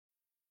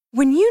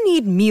When you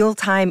need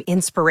mealtime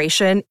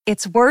inspiration,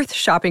 it's worth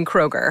shopping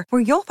Kroger,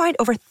 where you'll find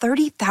over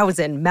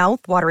 30,000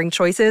 mouth-watering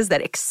choices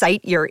that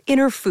excite your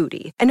inner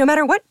foodie. And no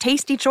matter what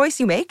tasty choice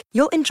you make,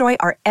 you'll enjoy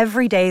our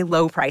everyday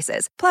low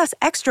prices, plus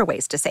extra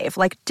ways to save,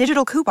 like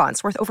digital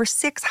coupons worth over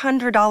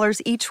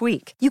 $600 each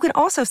week. You can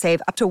also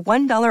save up to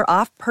 $1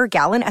 off per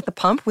gallon at the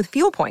pump with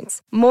fuel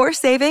points. More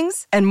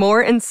savings and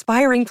more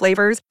inspiring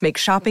flavors make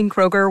shopping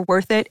Kroger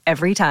worth it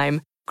every time.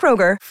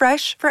 Kroger,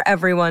 fresh for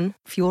everyone.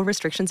 Fuel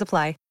restrictions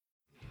apply.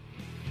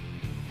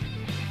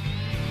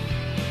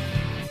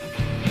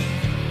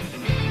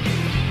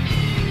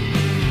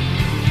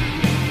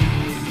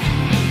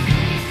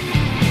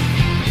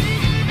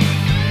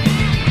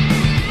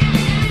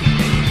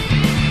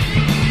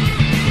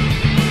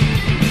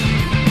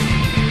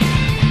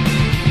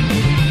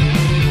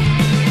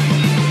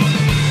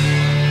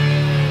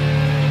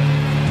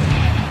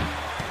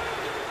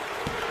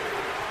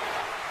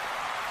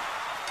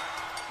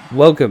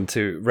 Welcome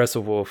to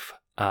WrestleWolf.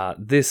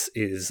 This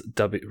is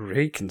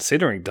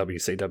Reconsidering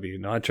WCW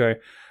Nitro.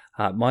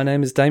 My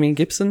name is Damien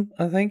Gibson,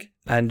 I think.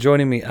 And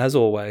joining me, as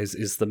always,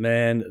 is the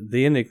man,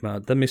 the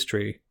enigma, the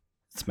mystery.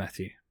 It's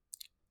Matthew.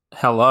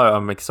 Hello,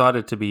 I'm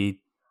excited to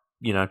be,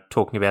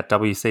 talking about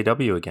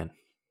WCW again.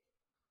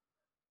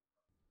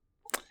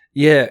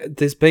 Yeah,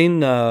 there's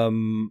been...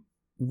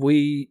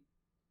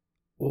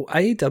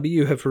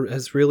 AEW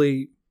has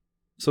really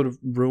sort of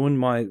ruined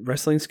my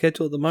wrestling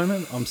schedule at the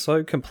moment. I'm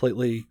so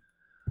completely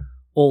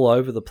all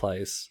over the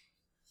place.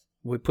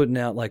 We're putting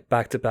out like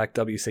back-to-back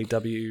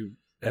WCW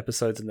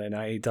episodes and then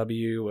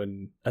AEW,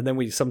 and then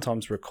we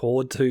sometimes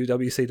record two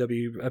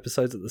WCW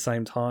episodes at the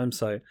same time.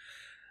 So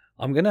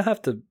I'm going to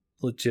have to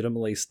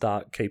legitimately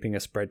start keeping a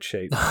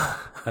spreadsheet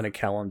and a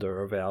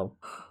calendar of our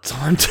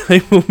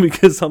timetable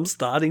because I'm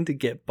starting to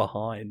get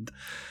behind.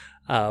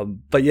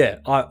 But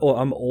yeah,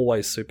 I'm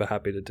always super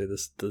happy to do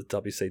the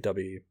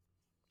WCW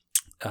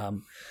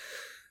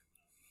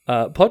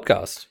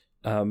podcast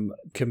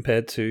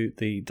compared to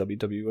the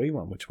WWE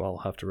one, which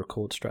I'll have to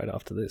record straight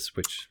after this,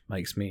 which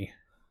makes me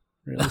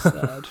really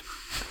sad.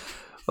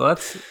 Well,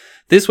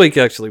 this week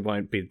actually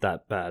won't be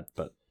that bad,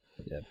 but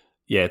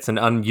yeah, it's an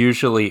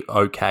unusually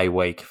okay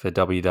week for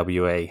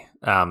WWE.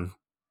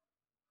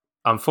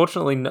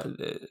 Unfortunately,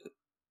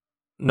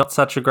 not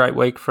such a great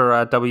week for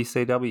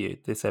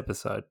WCW this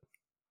episode.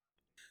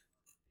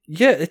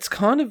 Yeah, it's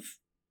kind of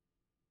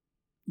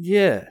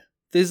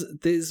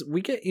There's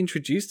we get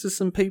introduced to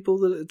some people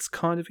that it's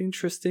kind of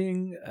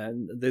interesting,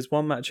 and there's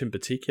one match in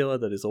particular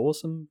that is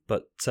awesome,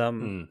 but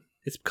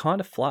it's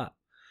kind of flat.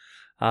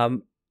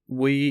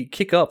 We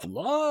kick off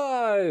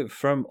live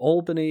from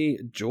Albany,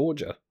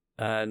 Georgia,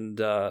 and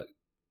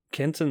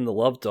Kenton the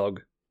Love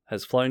Dog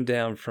has flown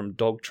down from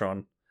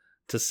Dogtron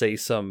to see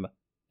some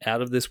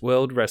out of this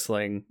world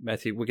wrestling.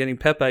 Matthew, we're getting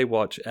Pepe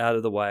Watch out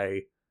of the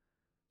way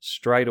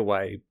straight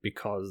away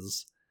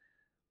because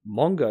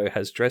Mongo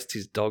has dressed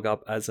his dog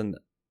up as an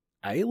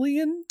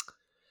alien,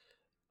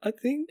 I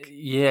think.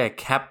 Yeah,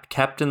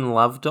 Captain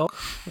Love Dog.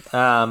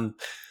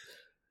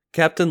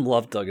 Captain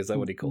Love Dog, is that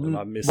what he called him?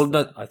 I missed that.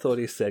 No, I thought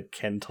he said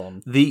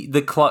Kenton.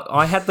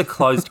 I had the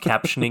closed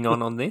captioning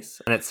on this,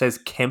 and it says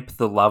Kemp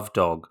the Love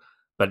Dog.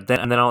 But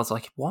then I was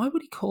like, why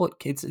would he call it?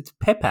 It's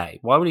Pepe.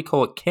 Why would he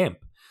call it Kemp?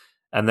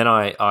 And then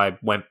I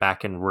went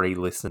back and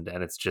re-listened,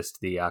 and it's just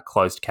the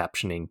closed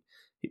captioning.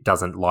 It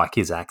doesn't like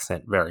his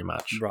accent very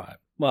much. Right.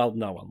 Well,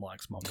 no one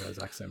likes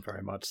Mongo's accent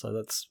very much, so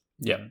that's...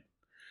 Yeah.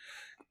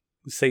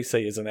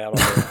 CC isn't out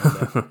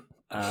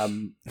on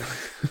it.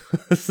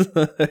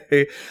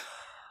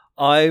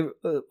 I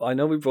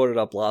know we brought it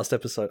up last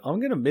episode.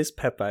 I'm going to miss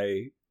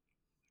Pepe.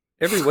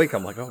 Every week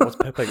I'm like, oh, what's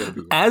Pepe going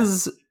to be?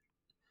 As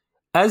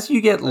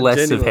you get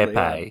less of Pepe,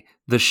 yeah.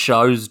 The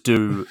shows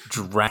do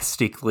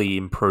drastically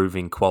improve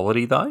in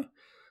quality, though.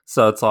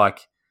 So it's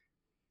like,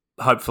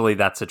 hopefully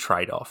that's a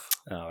trade-off.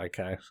 Oh,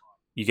 okay.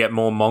 You get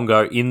more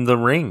Mongo in the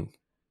ring.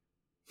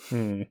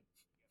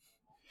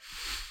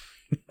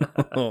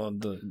 Oh,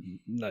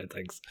 no,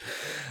 thanks.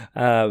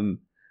 I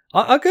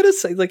gotta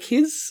say, like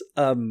his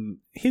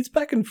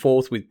back and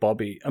forth with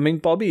Bobby. I mean,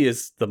 Bobby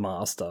is the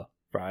master,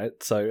 right?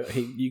 So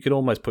you could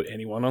almost put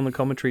anyone on the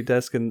commentary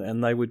desk,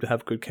 and they would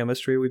have good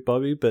chemistry with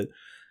Bobby. But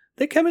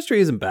their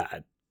chemistry isn't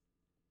bad.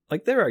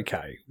 Like they're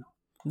okay.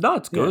 No,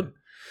 it's good.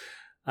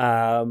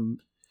 Yeah.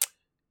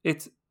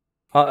 It's.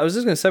 I was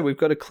just going to say, we've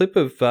got a clip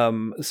of...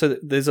 so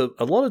there's a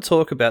lot of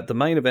talk about the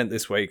main event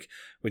this week,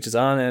 which is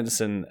Arn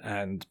Anderson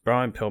and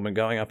Brian Pillman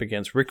going up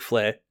against Ric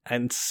Flair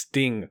and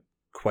Sting, ?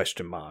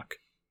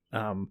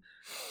 And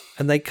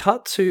they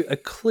cut to a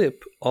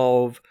clip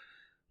of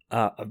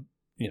a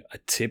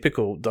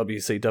typical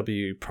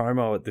WCW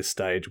promo at this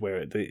stage where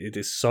it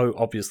is so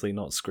obviously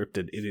not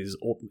scripted. It is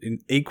in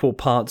equal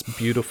parts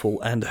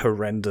beautiful and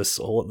horrendous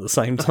all at the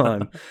same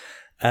time.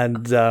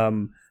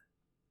 And...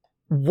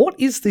 what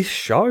is this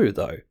show,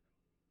 though?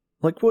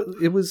 Like, what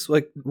was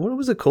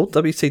it called?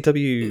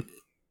 WCW...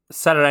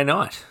 Saturday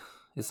Night,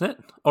 isn't it?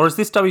 Or is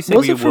this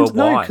WCW Worldwide?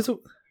 No, because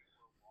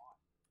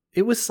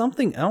it was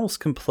something else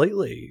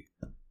completely.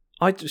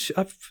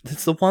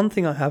 it's the one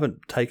thing I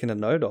haven't taken a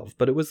note of,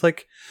 but it was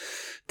like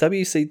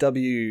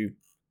WCW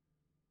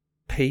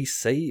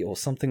PC or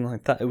something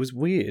like that. It was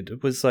weird.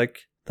 It was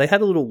like they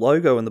had a little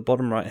logo in the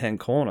bottom right hand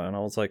corner, and I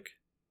was like,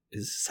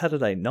 is this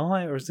Saturday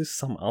night or is this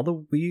some other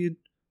weird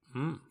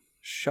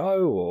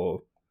show,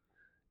 or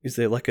is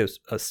there like a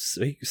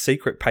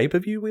secret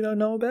pay-per-view we don't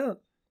know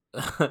about?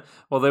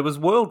 Well, there was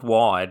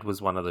Worldwide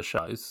was one of the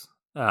shows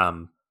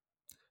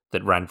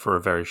that ran for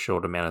a very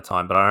short amount of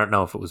time, but I don't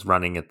know if it was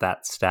running at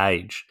that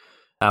stage.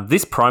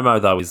 This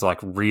promo, though, is like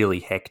really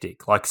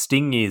hectic. Like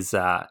Sting's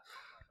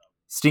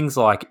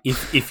like,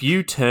 if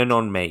you turn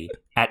on me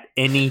at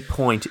any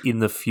point in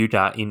the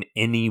future in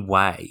any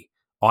way,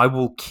 I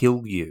will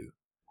kill you.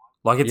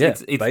 Like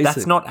it's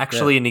that's not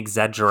actually an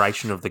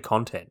exaggeration of the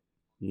content.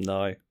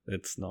 No,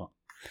 it's not.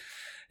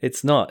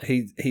 It's not.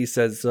 He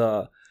says,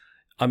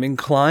 I'm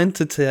inclined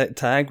to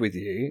tag with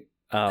you,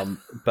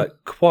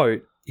 but,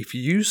 quote, if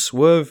you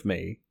swerve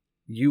me,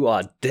 you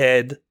are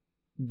dead.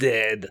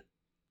 I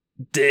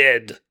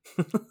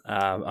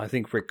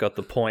think Rick got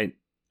the point.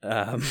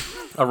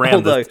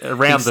 Around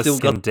the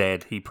skin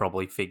dead, he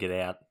probably figured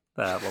out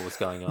what was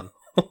going on.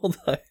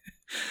 Although,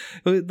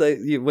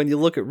 when you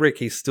look at Rick,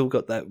 he's still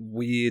got that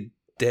weird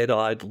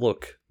dead-eyed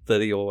look that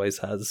he always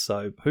has,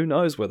 so who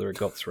knows whether it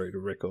got through to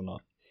Rick or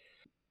not.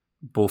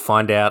 We'll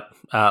find out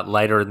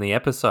later in the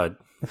episode.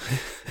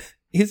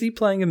 Is he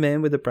playing a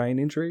man with a brain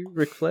injury,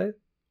 Ric Flair?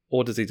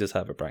 Or does he just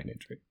have a brain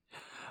injury?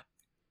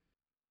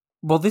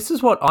 Well, this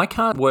is what I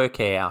can't work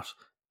out,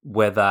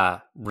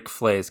 whether Ric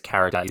Flair's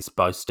character is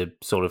supposed to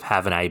sort of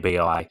have an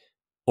ABI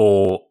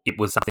or it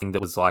was something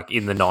that was like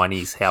in the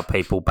 90s how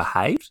people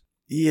behaved.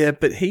 Yeah,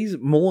 but he's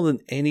more than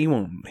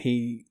anyone.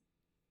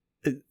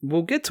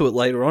 We'll get to it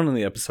later on in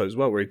the episode as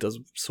well, where he does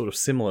sort of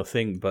similar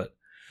thing, but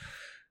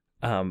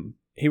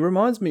he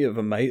reminds me of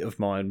a mate of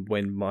mine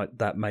when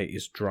that mate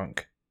is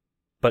drunk,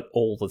 but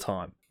all the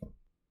time.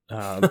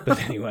 But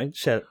anyway,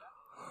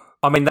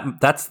 I mean,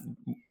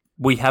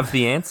 we have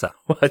the answer.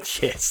 Well,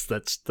 yes,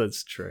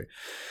 that's true.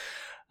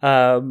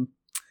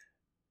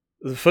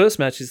 The first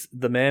match is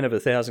the man of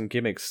 1,000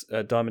 gimmicks,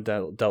 Diamond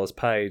Dallas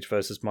Page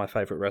versus my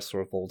favorite wrestler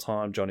of all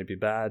time, Johnny B.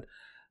 Bad.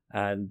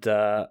 And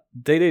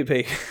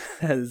DDP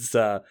has...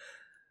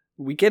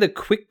 we get a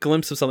quick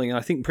glimpse of something, and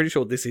I'm pretty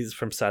sure this is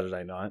from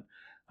Saturday night,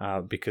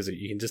 because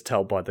you can just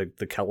tell by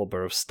the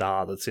caliber of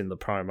star that's in the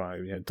promo.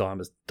 You know,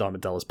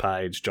 Diamond Dallas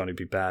Page, Johnny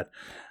B. Bad.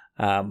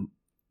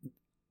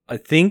 I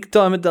think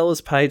Diamond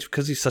Dallas Page,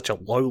 because he's such a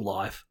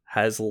lowlife,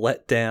 has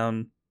let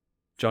down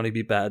Johnny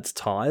B. Bad's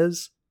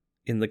tires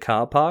in the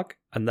car park,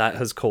 and that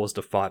has caused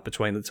a fight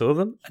between the two of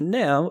them. And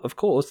now, of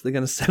course, they're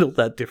going to settle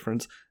that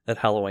difference at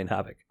Halloween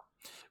Havoc.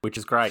 Which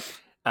is great.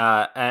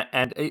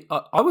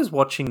 I was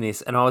watching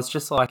this, and I was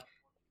just like,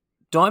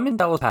 Diamond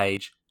Dallas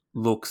Page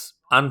looks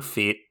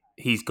unfit.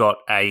 He's got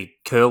a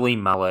curly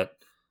mullet.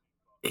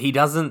 He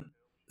doesn't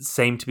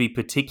seem to be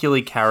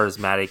particularly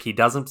charismatic. He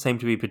doesn't seem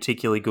to be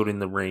particularly good in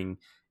the ring.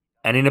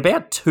 And in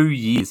about 2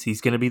 years,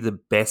 he's going to be the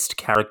best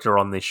character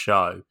on this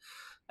show.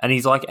 And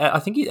he's like, I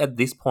think at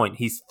this point,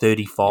 he's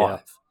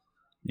 35.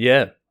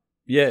 Yeah.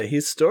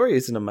 His story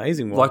is an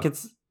amazing one.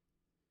 Is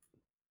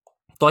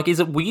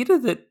it weirder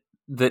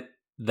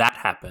that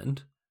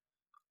happened,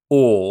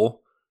 or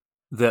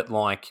that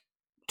like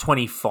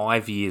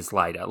 25 years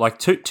later, like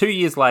two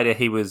years later,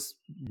 he was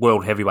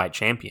world heavyweight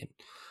champion.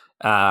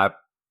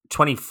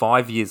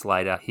 25 years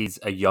later, he's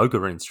a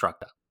yoga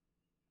instructor.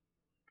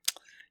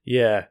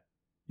 Yeah,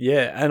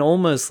 and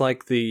almost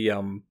like the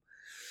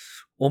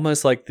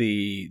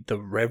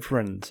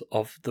reverend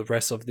of the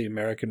rest of the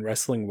American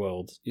wrestling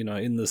world. You know,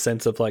 in the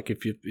sense of like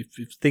if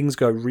things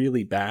go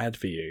really bad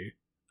for you,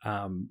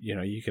 you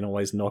know, you can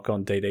always knock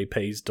on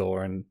DDP's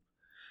door and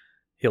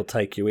he'll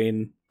take you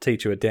in,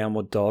 teach you a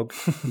downward dog,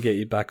 and get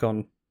you back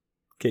on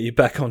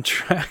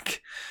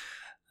track.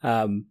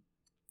 The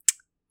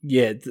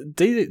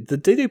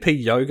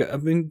DDP yoga. I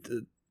mean,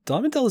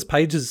 Diamond Dallas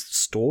Page's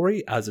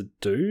story as a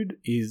dude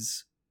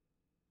is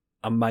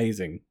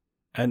amazing,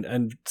 and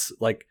it's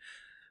like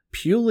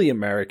purely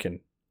American.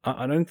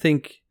 I don't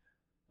think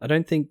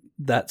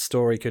that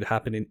story could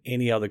happen in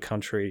any other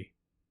country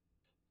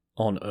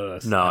on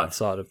earth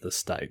outside of the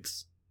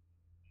States.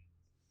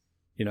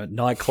 You know,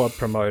 nightclub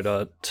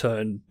promoter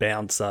turned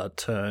bouncer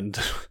turned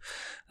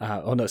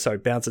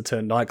bouncer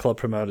turned nightclub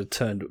promoter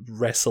turned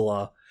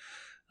wrestler,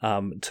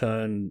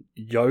 turn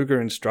yoga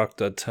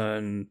instructor,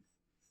 turn,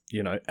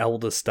 you know,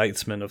 elder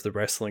statesman of the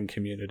wrestling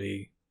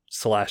community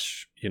 /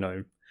 you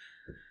know,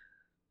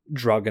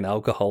 drug and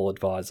alcohol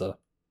advisor.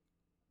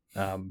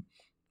 And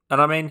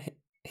I mean,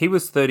 he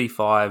was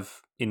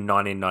 35 in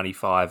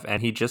 1995,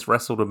 and he just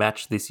wrestled a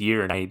match this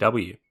year in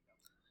AEW.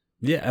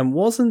 Yeah, and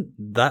wasn't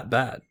that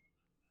bad.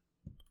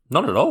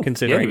 Not at all.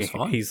 Considering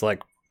he's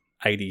like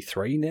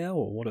 83 now,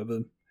 or whatever,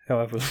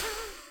 however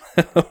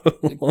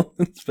long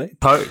it's been.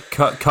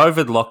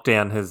 COVID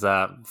lockdown has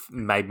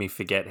made me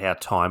forget how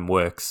time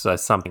works. So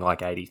something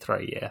like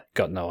 83, yeah.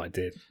 Got no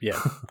idea.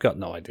 Yeah, got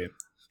no idea.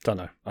 Don't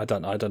know. I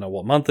don't know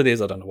what month it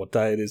is. I don't know what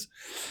day it is.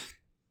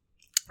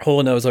 All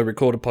I know is I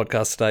record a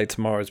podcast today.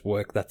 Tomorrow's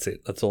work. That's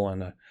it. That's all I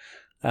know.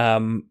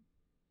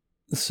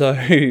 So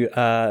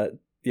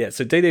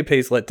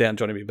DDP's let down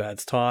Johnny B.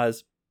 Bad's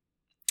tires.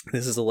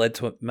 This has led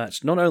to a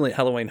match not only at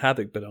Halloween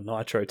Havoc, but on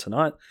Nitro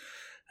tonight.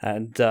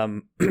 And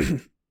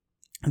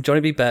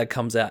Johnny B. Bad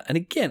comes out. And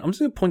again, I'm just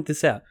going to point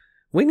this out.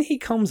 When he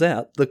comes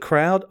out, the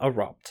crowd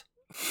erupt.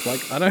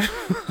 Like, I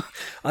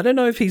don't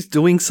know if he's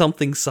doing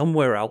something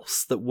somewhere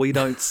else that we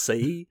don't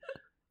see,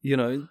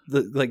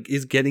 that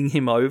is getting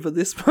him over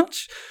this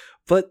much,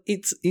 but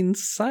it's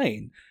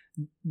insane.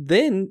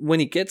 Then when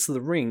he gets to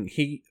the ring,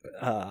 he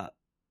out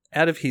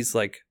of his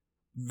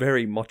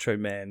very macho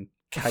man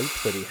cape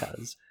that he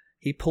has,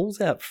 he pulls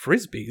out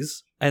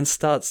frisbees and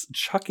starts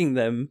chucking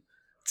them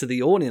to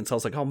the audience. I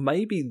was like, oh,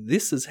 maybe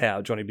this is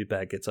how Johnny B.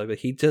 Bad gets over.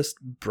 He just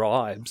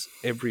bribes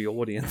every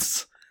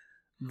audience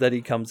that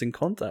he comes in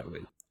contact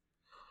with.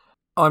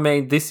 I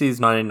mean, this is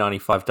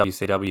 1995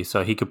 WCW,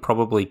 so he could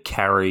probably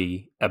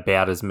carry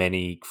about as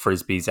many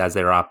frisbees as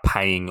there are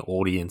paying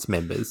audience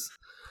members.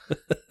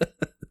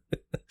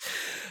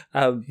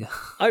 I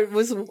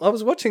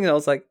was watching it. I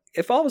was like,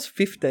 if I was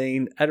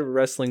 15 at a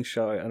wrestling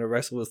show and a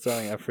wrestler was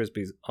throwing out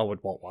frisbees, I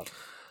would want one.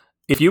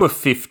 If you were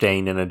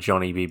 15 and a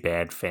Johnny B.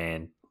 Bad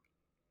fan,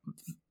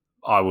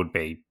 I would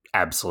be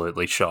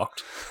absolutely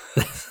shocked.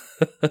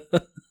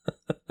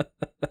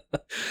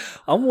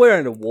 I'm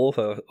wearing a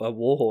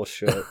Warhorse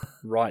shirt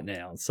right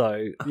now,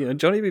 so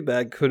Johnny B.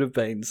 Bad could have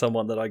been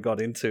someone that I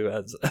got into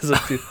as a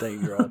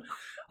 15-year-old.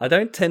 I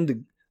don't tend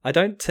to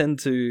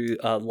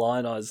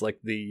lionize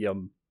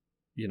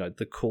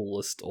the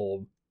coolest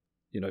or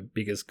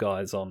biggest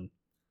guys on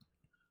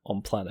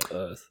planet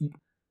Earth,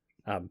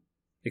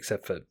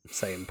 except for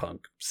CM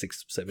Punk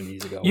 6-7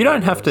 years ago. You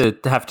don't have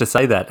to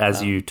say that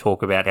as you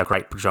talk about how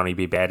great Johnny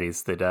B. Bad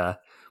is. That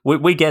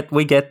we get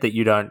that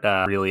you don't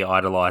really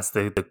idolize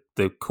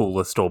the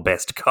coolest or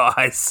best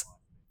guys.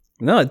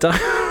 No, I don't.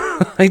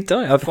 I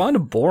don't. I find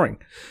them boring.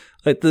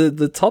 Like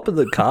the top of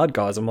the card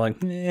guys, I'm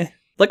like, eh.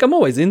 Like, I'm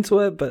always into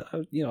it, but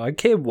I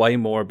care way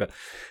more about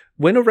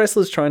when a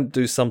wrestler's trying to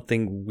do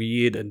something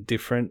weird and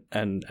different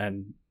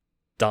and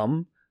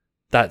dumb.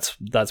 That's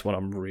when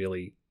I'm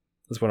really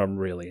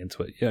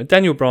into it.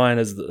 Daniel Bryan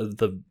as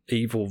the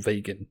evil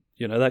vegan,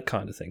 that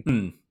kind of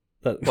thing.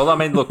 Well, I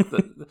mean, look.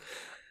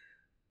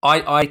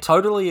 I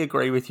totally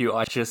agree with you.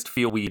 I just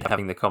feel weird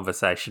having the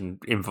conversation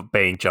in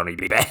being Johnny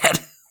B. Bad.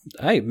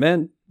 Hey,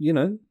 man,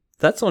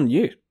 that's on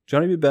you.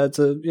 Johnny B. Bad's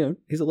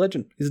he's a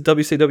legend. He's a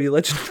WCW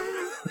legend.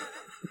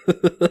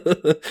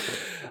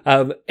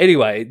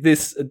 Anyway,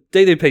 this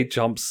DDP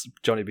jumps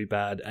Johnny B.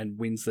 Bad and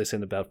wins this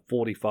in about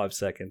 45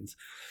 seconds.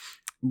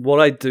 What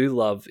I do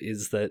love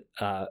is that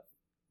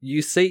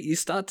you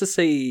start to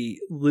see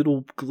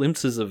little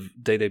glimpses of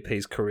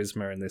DDP's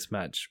charisma in this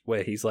match,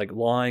 where he's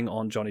lying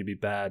on Johnny B.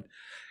 Bad,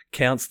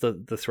 counts the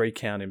 3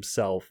 count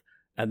himself,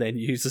 and then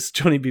uses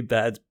Johnny B.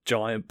 Bad's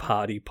giant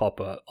party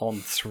popper on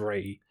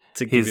 3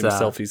 to give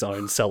himself his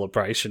own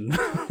celebration.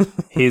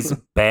 His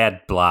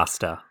Bad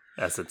Blaster,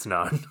 as it's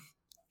known.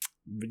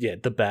 Yeah,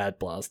 the Bad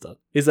Blaster.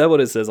 Is that what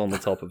it says on the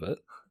top of it?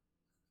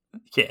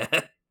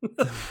 Yeah.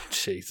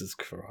 Jesus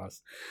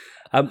Christ.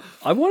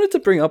 I wanted to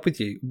bring up with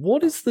you,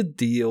 what is the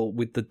deal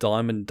with the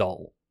Diamond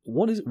Doll?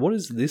 What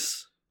is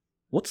this?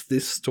 What's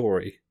this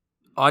story?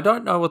 I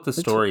don't know what the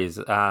story is.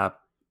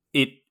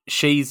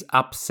 She's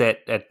upset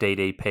at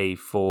DDP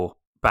for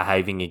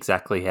behaving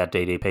exactly how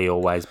DDP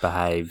always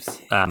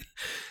behaves.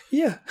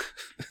 Yeah.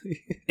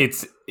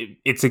 It's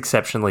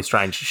exceptionally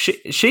strange.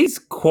 She's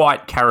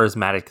quite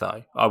charismatic,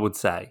 though, I would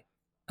say.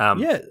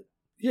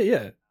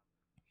 Yeah.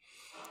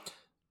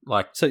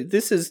 So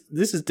this is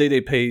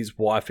DDP's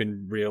wife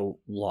in real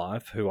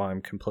life, who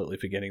I'm completely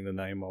forgetting the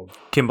name of.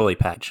 Kimberly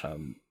Page.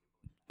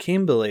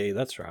 Kimberly,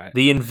 that's right.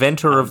 The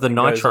inventor of the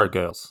Nitro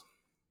Girls.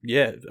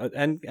 Yeah,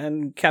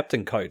 and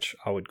Captain Coach,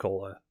 I would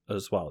call her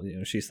as well.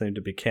 She seemed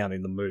to be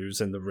counting the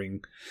moves in the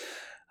ring.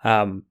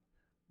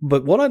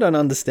 But what I don't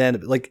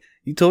understand,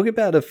 you talk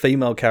about a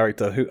female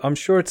character who I'm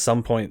sure at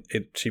some point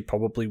she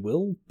probably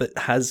will, but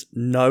has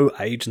no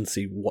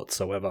agency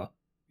whatsoever.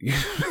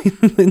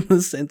 In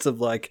the sense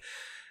of I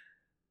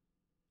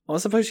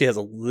suppose she has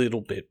a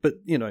little bit, but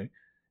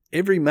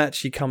every match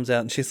she comes out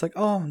and she's like,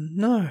 oh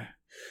no,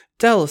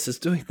 Dallas is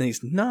doing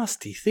these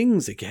nasty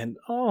things again.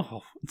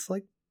 Oh, it's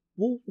like,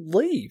 well,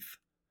 leave.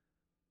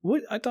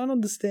 What? I don't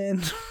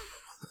understand.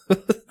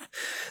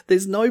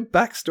 There's no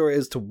backstory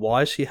as to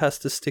why she has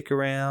to stick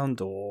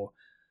around, or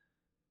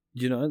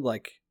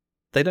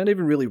they don't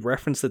even really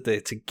reference that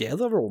they're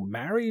together or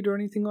married or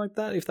anything like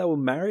that. If they were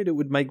married, it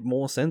would make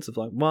more sense of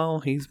well,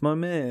 he's my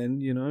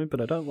man,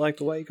 but I don't like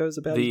the way he goes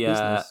about his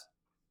business.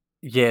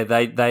 Yeah,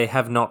 they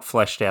have not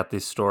fleshed out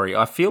this story.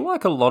 I feel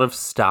like a lot of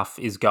stuff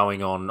is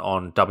going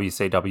on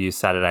WCW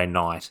Saturday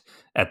Night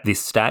at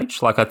this stage.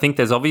 I think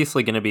there's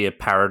obviously going to be a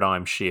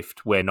paradigm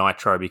shift where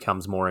Nitro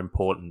becomes more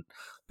important,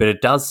 but it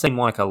does seem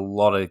like a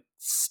lot of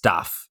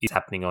stuff is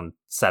happening on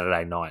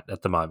Saturday night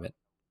at the moment.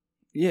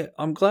 Yeah,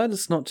 I'm glad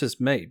it's not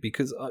just me,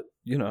 because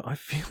I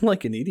feel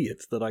like an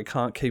idiot that I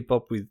can't keep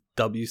up with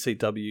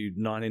WCW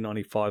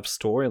 1995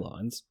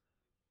 storylines.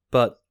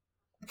 but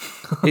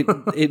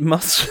it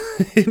must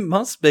it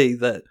must be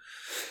that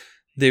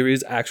there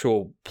is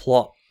actual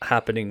plot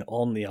happening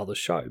on the other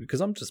show, because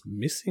I'm just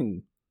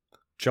missing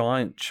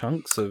giant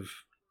chunks of,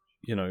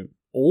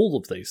 all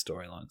of these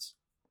storylines.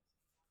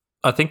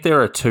 I think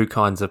there are two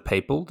kinds of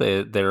people.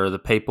 There are the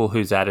people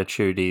whose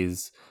attitude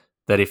is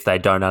that if they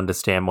don't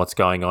understand what's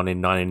going on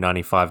in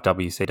 1995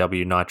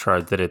 WCW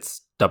Nitro, that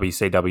it's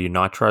WCW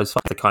Nitro's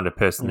fault. The kind of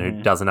person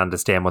who doesn't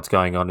understand what's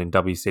going on in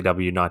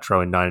WCW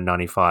Nitro in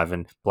 1995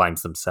 and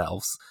blames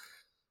themselves.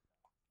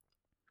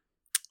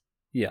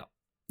 Yeah.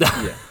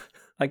 Yeah.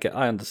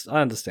 I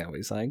understand what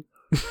you're saying.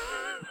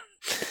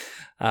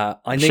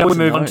 Shall we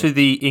move on to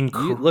the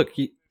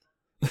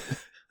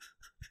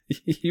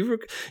you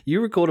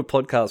record a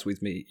podcast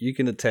with me. You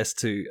can attest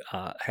to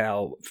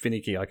how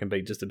finicky I can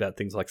be just about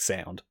things like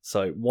sound.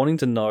 So wanting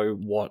to know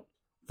what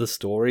the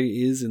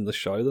story is in the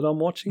show that I'm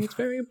watching is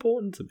very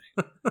important to me.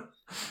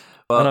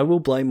 And I will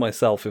blame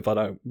myself if I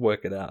don't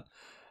work it out.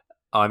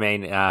 I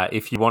mean,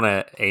 if you want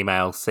to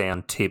email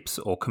sound tips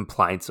or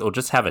complaints or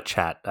just have a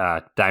chat,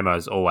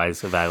 Damo's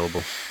always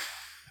available.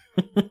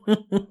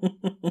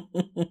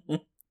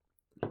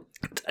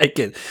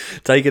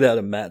 Take it out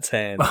of Matt's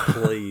hand,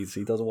 please.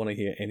 He doesn't want to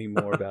hear any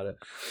more about it.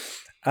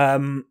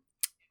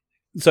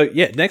 So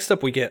yeah, next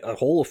up we get a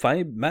Hall of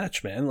Fame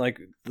match, man.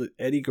 Like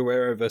Eddie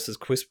Guerrero versus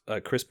Chris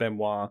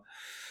Benoit.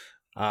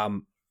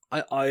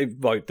 I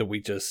vote that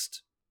we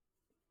just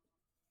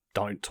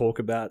don't talk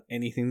about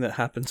anything that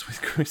happens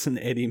with Chris and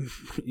Eddie,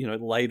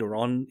 later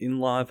on in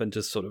life, and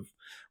just sort of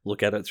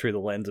look at it through the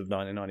lens of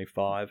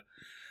 1995.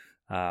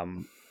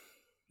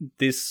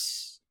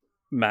 This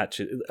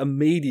match,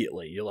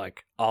 immediately you're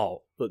like,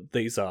 oh, but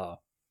these are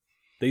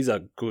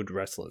good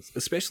wrestlers,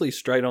 especially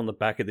straight on the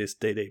back of this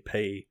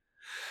DDP,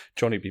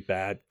 Johnny B.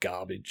 Bad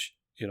garbage.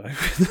 These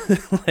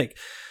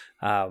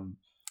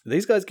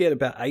guys get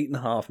about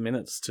 8.5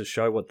 minutes to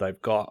show what they've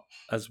got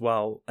as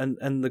well,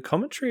 and the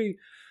commentary.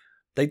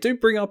 They do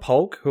bring up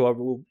Hulk,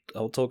 who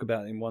I'll talk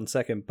about in 1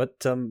 second,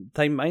 but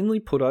they mainly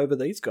put over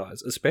these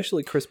guys,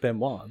 especially Chris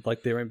Benoit.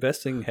 Like, they're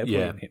investing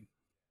heavily in him.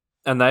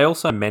 And they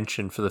also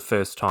mentioned for the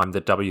first time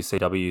that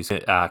WCW is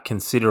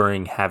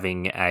considering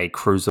having a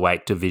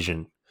cruiserweight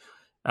division,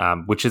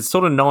 which is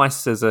sort of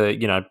nice as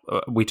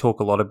we talk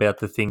a lot about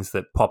the things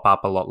that pop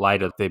up a lot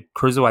later. The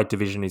cruiserweight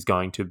division is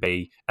going to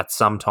be, at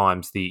some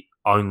times, the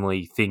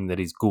only thing that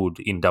is good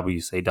in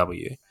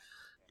WCW.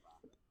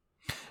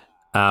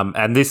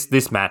 And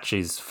this match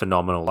is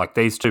phenomenal. Like,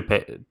 these two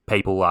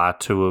people are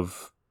two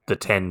of the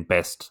 10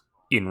 best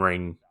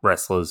in-ring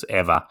wrestlers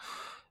ever.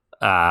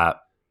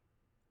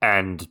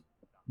 And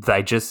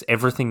they just,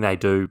 everything they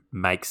do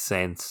makes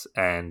sense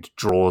and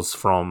draws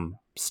from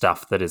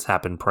stuff that has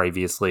happened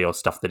previously or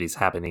stuff that is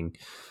happening.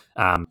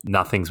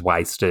 Nothing's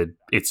wasted.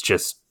 It's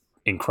just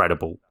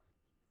incredible.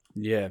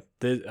 Yeah.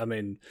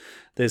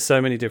 There's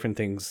so many different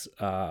things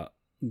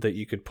that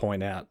you could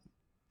point out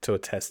to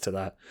attest to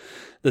that.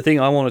 The thing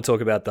I want to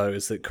talk about, though,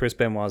 is that Chris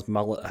Benoit's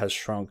mullet has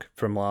shrunk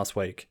from last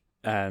week,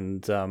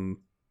 and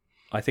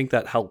I think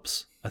that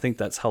helps. I think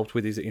that's helped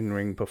with his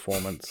in-ring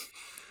performance.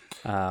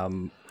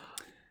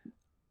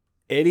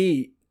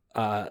 Eddie,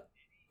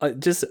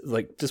 just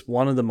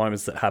one of the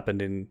moments that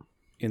happened in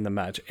the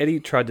match,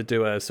 Eddie tried to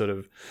do a sort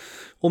of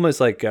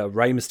almost like a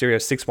Rey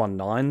Mysterio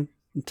 619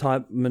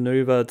 type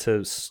maneuver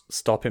to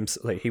stop him.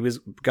 Like, he was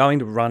going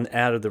to run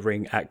out of the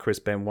ring at Chris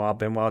Benoit.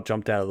 Benoit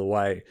jumped out of the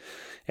way.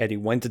 Eddie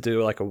went to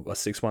do like a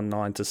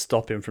 619 to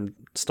stop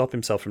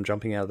himself from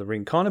jumping out of the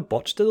ring. Kind of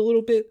botched it a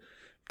little bit.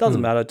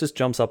 Doesn't matter. Just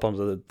jumps up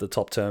onto the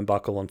top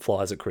turnbuckle and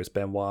flies at Chris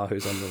Benoit,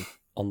 who's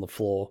on the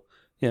floor.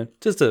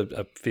 Just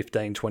a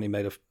 15-20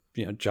 meter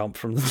jump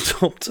from the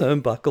top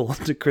turnbuckle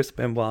onto Chris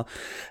Benoit,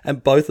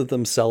 and both of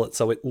them sell it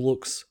so it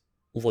looks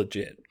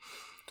legit.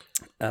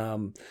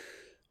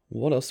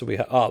 What else do we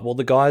have? Well,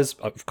 the guys,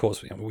 of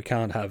course, we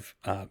can't have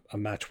a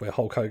match where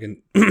Hulk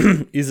Hogan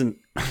isn't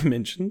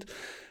mentioned.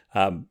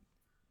 And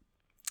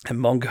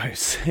Mongo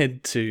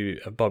said to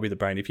Bobby the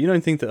Brain, if you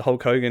don't think that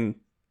Hulk Hogan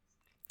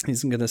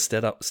isn't going to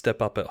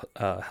step up at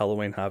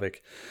Halloween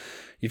Havoc,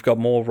 you've got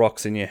more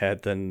rocks in your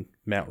head than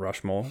Mount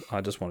Rushmore.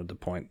 I just wanted to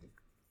point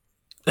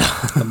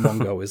the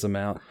Mongoism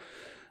out.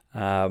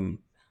 I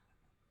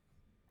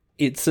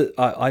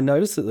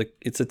noticed that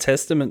it's a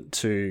testament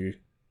to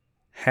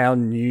how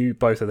new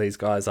both of these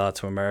guys are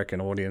to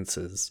American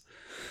audiences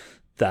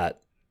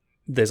that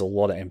there's a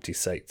lot of empty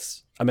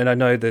seats. I mean, I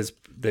know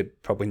they're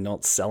probably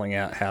not selling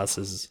out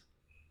houses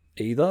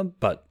either,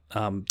 but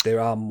there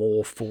are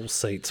more full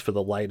seats for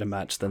the later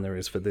match than there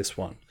is for this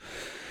one.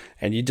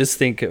 And you just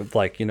think of,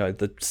 like,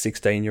 the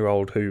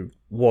 16-year-old who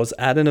was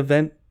at an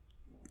event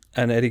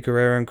and Eddie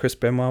Guerrero and Chris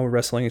Benoit were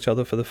wrestling each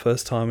other for the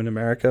first time in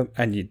America,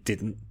 and you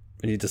didn't,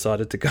 and you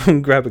decided to go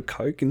and grab a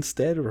Coke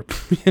instead, or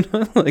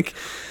like,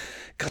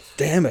 God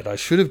damn it, I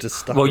should have just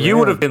stuck around. You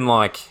would have been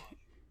like,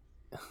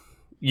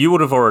 you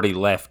would have already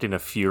left in a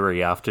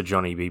fury after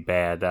Johnny B.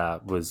 Bad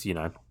was,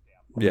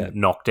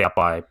 knocked out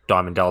by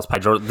Diamond Dallas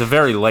Page, or at the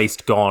very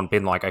least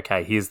been like,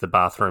 okay, here's the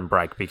bathroom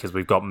break because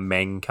we've got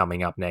Meng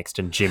coming up next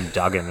and Jim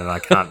Duggan, and I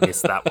can't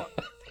miss that one.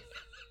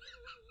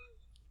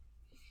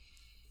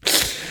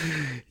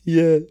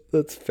 Yeah,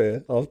 that's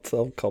fair. I'll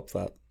cop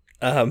that.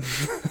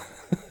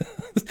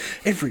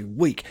 Every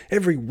week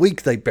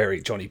they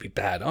bury Johnny B.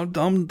 Bad.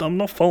 I'm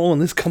not following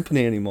this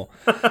company anymore.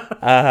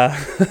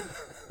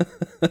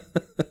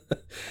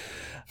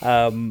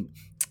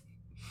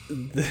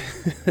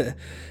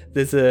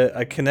 There's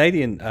a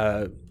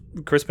Canadian.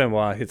 Chris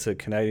Benoit hits a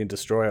Canadian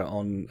destroyer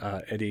on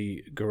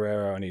Eddie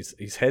Guerrero, and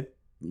his head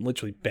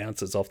literally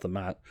bounces off the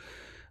mat.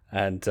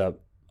 And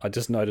I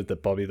just noted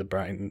that Bobby the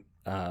Brain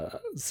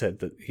said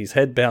that his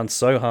head bounced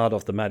so hard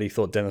off the mat he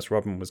thought Dennis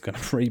Rodman was going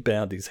to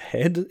rebound Eddie's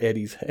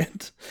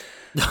head.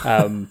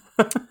 And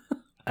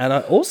I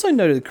also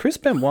noted that Chris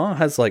Benoit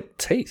has like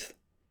teeth.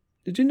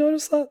 Did you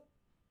notice that?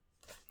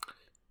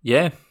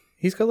 Yeah.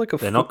 He's got like a...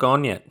 They're not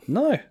gone yet.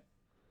 No.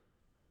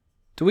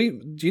 Do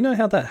you know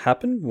how that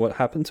happened? What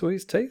happened to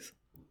his teeth?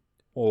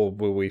 Or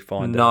will we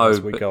find out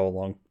as we go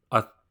along?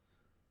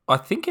 I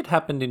think it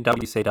happened in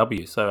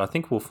WCW, so I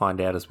think we'll find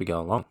out as we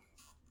go along.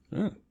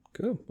 Oh,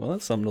 good. Well,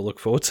 that's something to look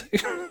forward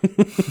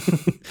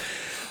to.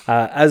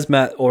 As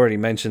Matt already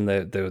mentioned,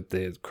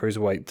 the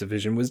Cruiserweight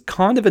division was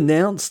kind of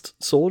announced,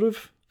 sort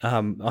of.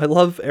 I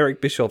love Eric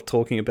Bischoff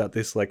talking about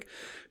this like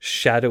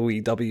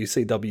shadowy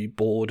WCW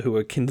board who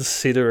are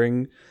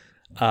considering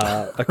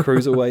a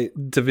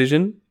Cruiserweight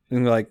division.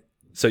 And like,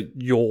 so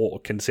you're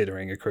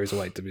considering a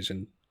Cruiserweight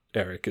division,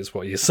 Eric, is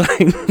what you're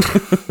saying.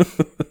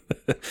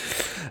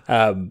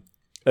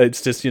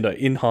 It's just,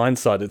 in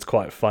hindsight, it's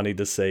quite funny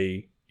to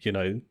see,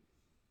 you're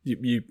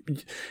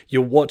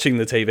watching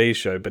the TV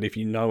show, but if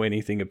you know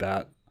anything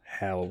about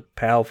how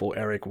powerful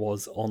Eric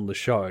was on the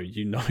show,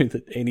 you know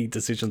that any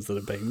decisions that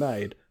are being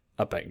made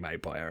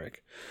by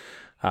Eric,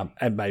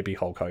 and maybe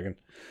Hulk Hogan.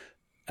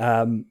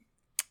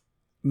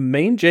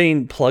 Mean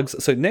Gene plugs.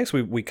 So next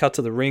we cut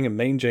to the ring and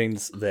Mean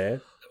Gene's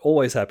there.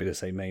 Always happy to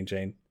see Mean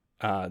Gene.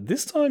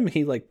 This time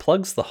he like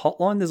plugs the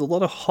hotline. There's a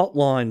lot of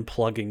hotline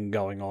plugging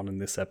going on in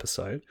this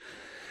episode.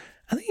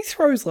 And then he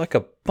throws like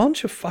a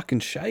bunch of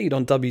fucking shade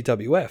on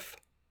WWF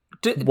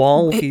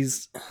while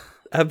he's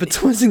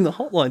advertising the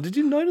hotline. Did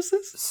you notice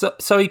this?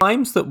 So he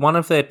claims that one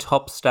of their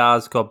top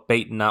stars got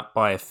beaten up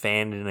by a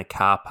fan in a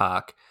car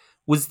park.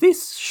 Was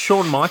this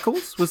Shawn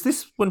Michaels? Was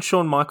this when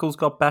Shawn Michaels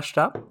got bashed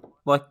up?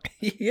 Like,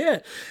 yeah,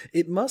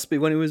 it must be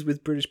when he was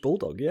with British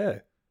Bulldog. Yeah.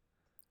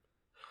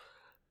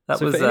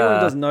 For anyone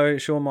who doesn't know,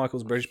 Shawn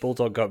Michaels' British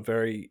Bulldog got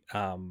very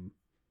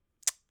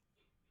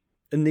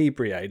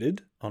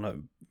inebriated on a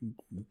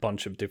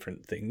bunch of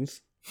different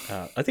things.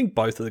 I think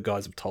both of the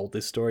guys have told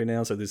this story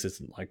now, so this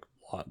isn't like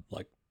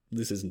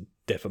this isn't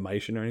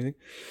defamation or anything.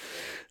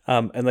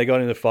 And they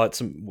got into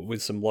fights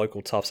with some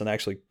local toughs and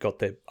actually got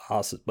their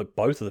asses, like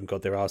both of them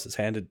got their asses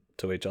handed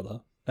to each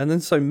other. And then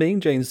so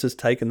Mean Gene's just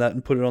taken that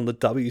and put it on the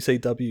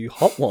WCW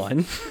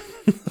hotline.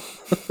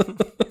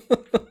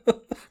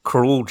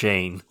 Cruel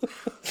Gene.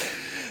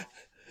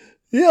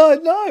 Yeah, I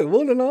know.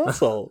 What an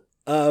asshole.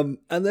 And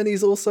then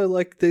he's also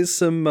like, there's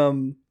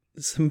some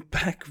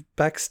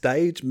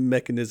backstage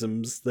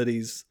mechanisms that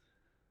he's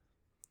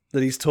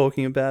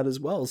talking about as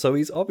well. So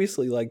he's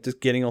obviously like just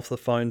getting off the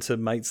phone to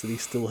mates that he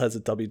still has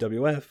at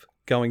WWF,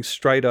 going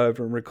straight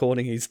over and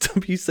recording his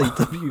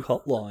WCW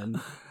hotline.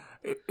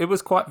 It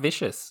was quite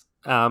vicious.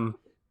 I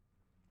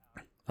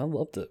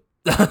loved it.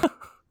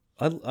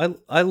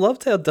 I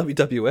loved how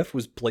WWF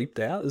was bleeped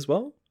out as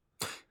well.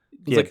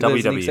 Yeah, like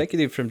there's an WW.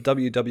 executive from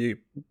WW.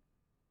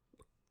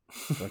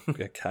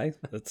 Okay,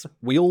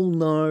 we all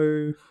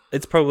know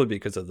it's probably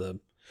because of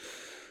the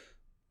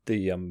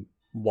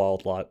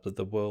wildlife,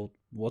 the world.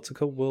 What's it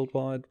called?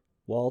 Worldwide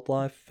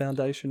Wildlife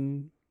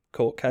Foundation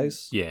court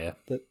case. Yeah,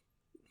 that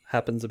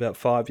happens about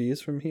 5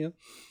 years from here.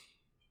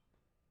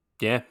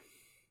 Yeah.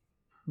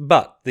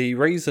 But the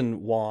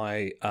reason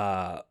why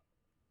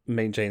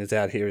Mean Gene is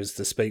out here is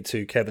to speak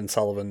to Kevin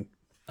Sullivan,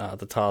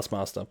 the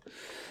Taskmaster,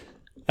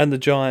 and the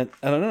Giant.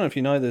 And I don't know if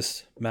you know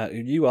this, Matt,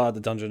 you are the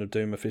Dungeon of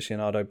Doom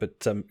aficionado,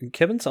 but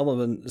Kevin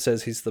Sullivan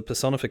says he's the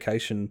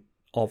personification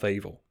of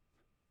evil.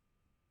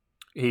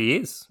 He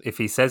is. If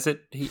he says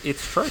it,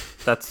 it's true.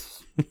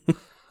 That's...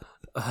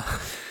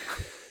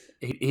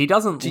 he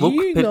doesn't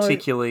look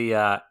particularly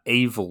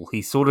evil.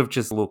 He sort of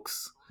just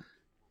looks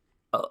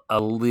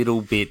a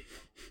little bit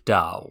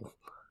dull.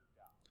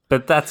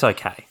 But that's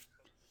okay.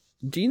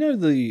 Do you know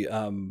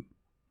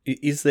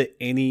is there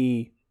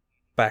any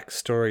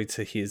backstory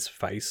to his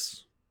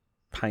face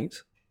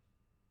paint?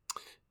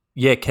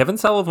 Yeah, Kevin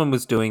Sullivan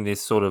was doing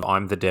this sort of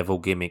I'm the devil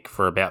gimmick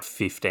for about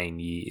 15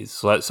 years.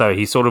 So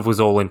he sort of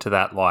was all into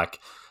that like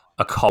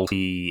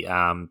occulty,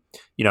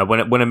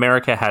 when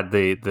America had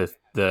the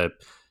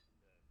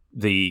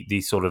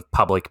sort of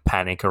public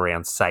panic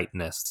around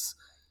Satanists,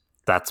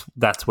 that's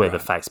where the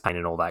face paint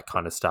and all that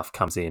kind of stuff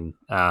comes in.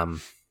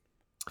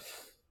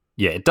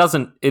 It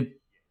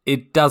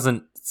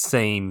doesn't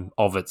seem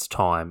of its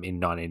time in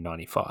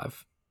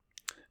 1995.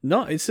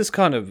 No, it's just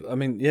kind of,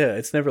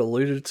 it's never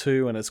alluded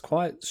to and it's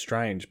quite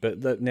strange,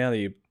 but now that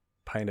you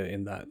paint it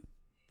in that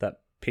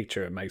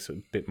picture, it makes a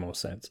bit more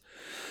sense.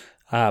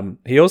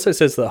 He also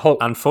says that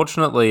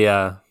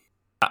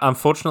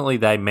Unfortunately,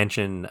 they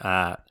mention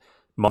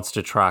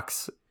monster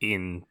trucks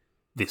in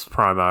this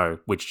promo,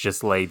 which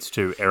just leads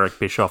to Eric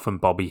Bischoff and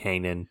Bobby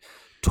Heenan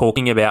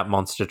talking about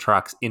monster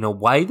trucks in a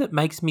way that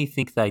makes me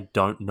think they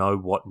don't know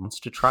what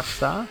monster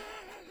trucks are.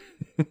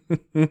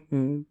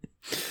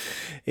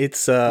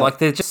 It's like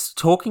they're just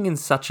talking in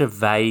such a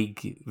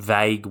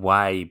vague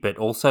way, but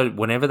also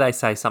whenever they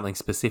say something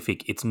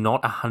specific, it's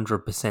not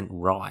 100%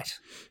 right.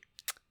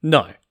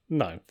 No.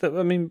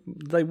 I mean,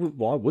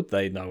 why would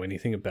they know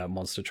anything about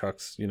monster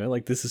trucks? You know,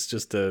 like this is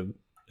just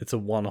it's a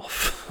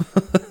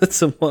one-off.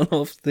 It's a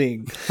one-off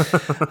thing.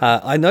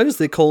 I noticed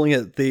they're calling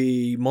it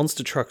the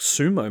Monster Truck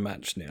Sumo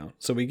match now,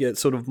 so we get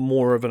sort of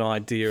more of an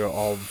idea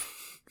of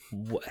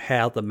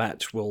how the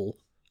match will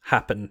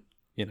happen.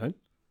 You know,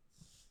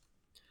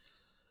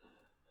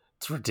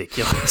 it's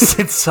ridiculous.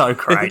 It's so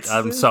great.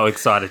 I'm so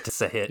excited to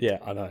see it. Yeah,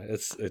 I know.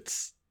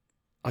 It's.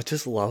 I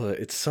just love it.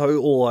 It's so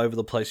all over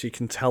the place. You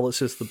can tell it's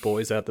just the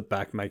boys out the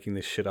back making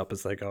this shit up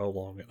as they go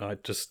along, and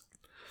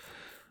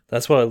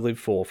that's what I live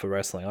for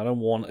wrestling. I don't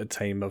want a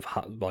team of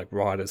like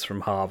writers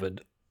from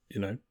Harvard, you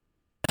know,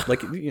 like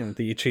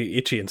the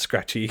itchy and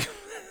scratchy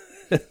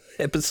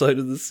episode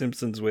of The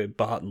Simpsons where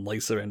Bart and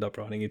Lisa end up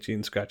writing Itchy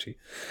and Scratchy.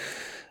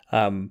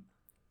 So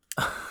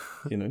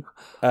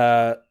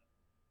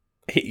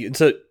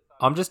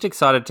I'm just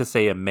excited to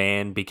see a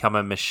man become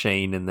a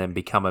machine and then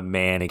become a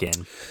man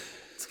again.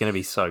 It's going to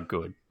be so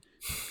good.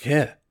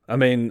 Yeah. I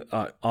mean,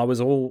 I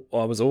was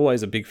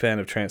always a big fan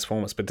of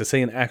Transformers, but to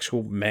see an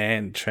actual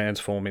man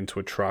transform into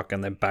a truck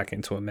and then back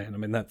into a man, I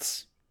mean,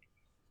 that's,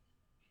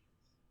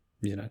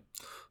 you know.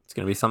 It's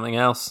going to be something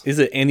else. Is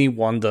it any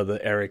wonder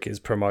that Eric is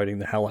promoting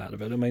the hell out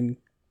of it? I mean,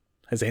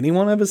 has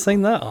anyone ever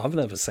seen that? I've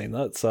never seen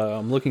that, so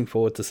I'm looking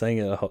forward to seeing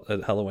it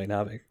at Halloween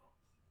Havoc.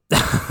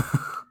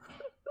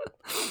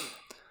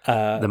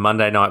 The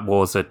Monday Night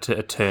Wars are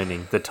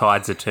turning. The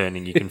tides are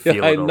turning. You can feel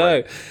it already. I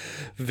know.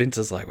 Vince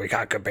is like, we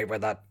can't compete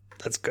with that.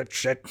 That's good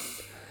shit.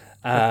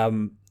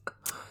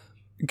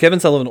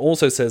 Kevin Sullivan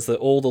also says that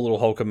all the little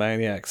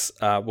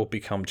Hulkamaniacs will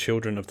become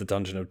children of the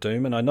Dungeon of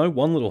Doom. And I know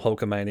one little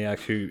Hulkamaniac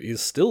who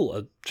is still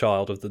a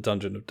child of the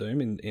Dungeon of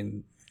Doom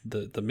in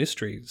the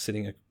mystery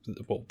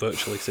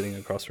virtually sitting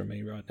across from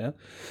me right now.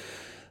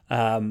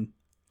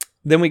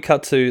 Then we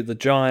cut to the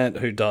Giant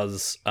who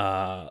does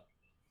the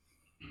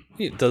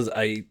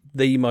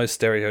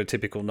most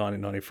stereotypical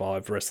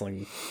 1995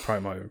 wrestling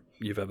promo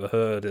you've ever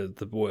heard.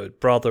 The word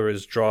brother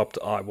is dropped.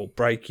 I will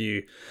break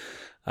you.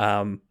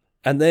 And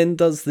then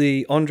does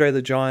the Andre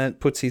the Giant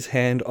puts his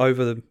hand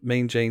over the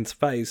Mean Gene's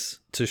face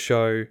to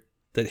show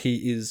that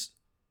he is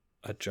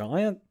a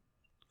giant?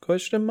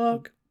 Question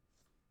mark?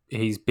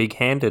 He's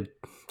big-handed.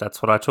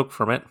 That's what I took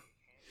from it.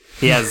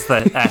 He has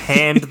a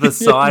hand the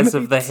size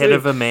of the head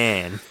of a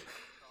man.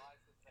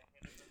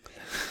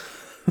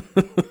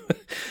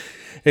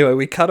 Anyway,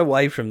 we cut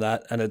away from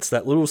that, and it's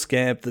that little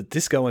scamp, the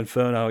Disco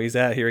Inferno. He's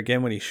out here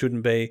again when he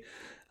shouldn't be.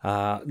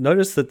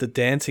 Notice that the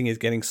dancing is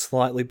getting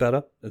slightly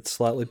better. It's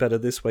slightly better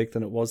this week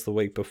than it was the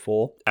week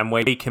before. And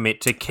we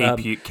commit to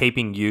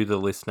keeping you, the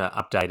listener,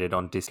 updated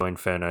on Disco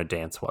Inferno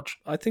Dance Watch.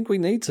 I think we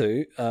need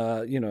to.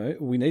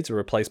 We need to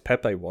replace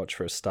Pepe Watch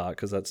for a start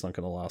because that's not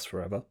going to last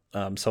forever.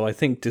 So I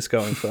think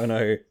Disco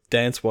Inferno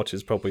Dance Watch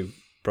is probably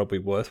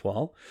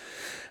worthwhile.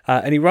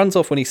 And he runs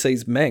off when he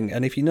sees Meng.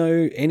 And if you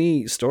know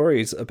any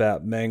stories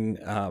about Meng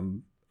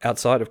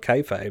outside of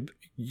kayfabe,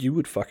 you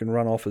would fucking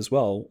run off as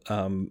well.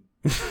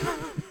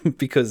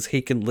 Because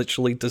he can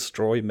literally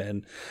destroy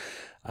men.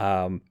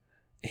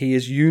 He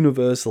is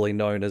universally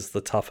known as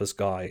the toughest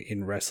guy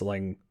in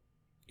wrestling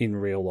in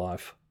real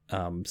life.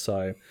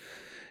 So,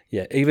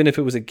 yeah, even if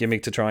it was a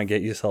gimmick to try and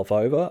get yourself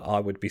over, I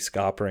would be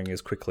scarpering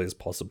as quickly as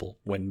possible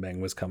when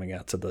Meng was coming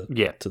out to the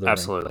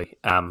absolutely.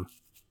 Ring.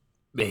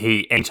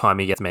 Anytime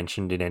he gets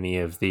mentioned in any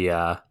of the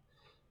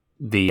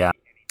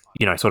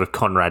sort of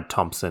Conrad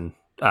Thompson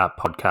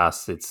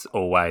podcasts, it's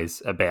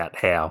always about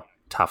how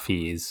tough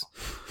he is.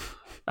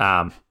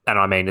 And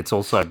I mean, it's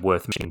also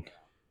worth mentioning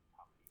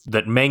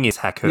that Meng is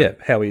Haku. Yeah,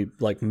 how he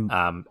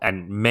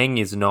and Meng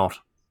is not.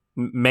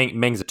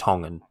 Meng's a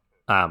Tongan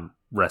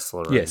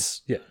wrestler.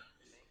 Yes,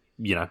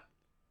 yeah.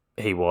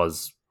 He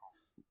was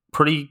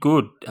pretty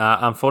good.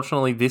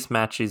 Unfortunately, this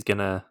match is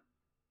gonna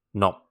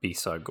not be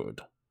so good.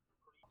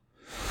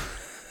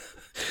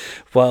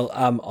 Well,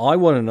 I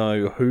want to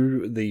know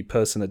who the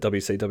person at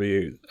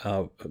WCW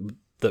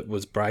that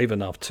was brave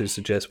enough to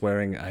suggest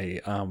wearing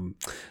a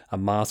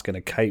mask and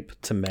a cape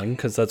to Meng,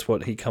 because that's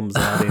what he comes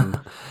out in.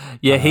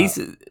 Yeah, he's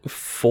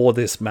for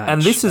this match,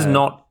 and this is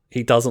not.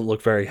 He doesn't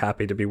look very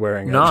happy to be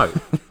wearing it. No,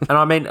 and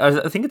I mean,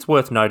 I think it's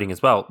worth noting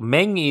as well.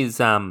 Meng is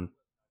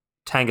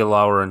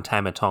Tangaloa and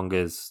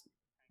Tamatonga's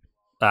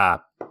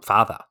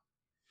father.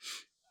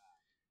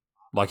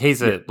 Like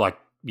he's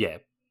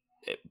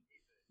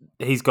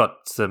he's got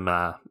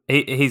some.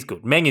 He's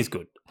good. Meng is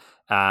good.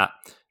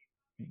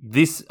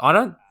 This I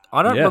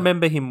don't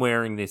remember him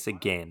wearing this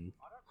again.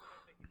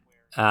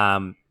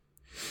 I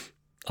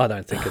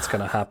don't think it's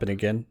going to happen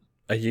again.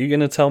 Are you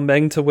going to tell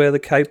Meng to wear the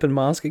cape and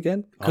mask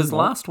again? Because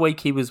last week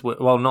he was...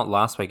 Well, not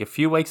last week. A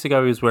few weeks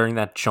ago he was wearing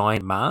that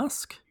giant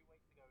mask.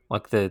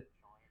 Like the...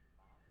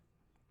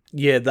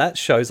 Yeah, that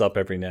shows up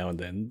every now and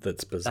then.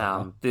 That's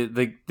bizarre.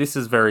 This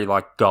is very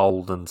like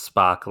gold and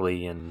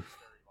sparkly and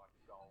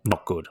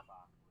not good.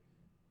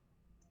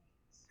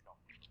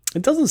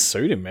 It doesn't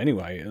suit him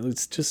anyway.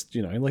 It's just,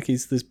 like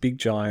he's this big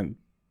giant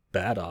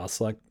badass.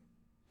 Like,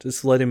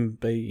 just let him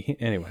be.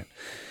 Anyway.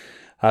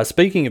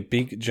 Speaking of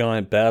big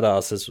giant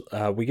badasses,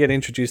 we get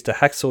introduced to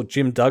Hacksaw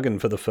Jim Duggan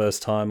for the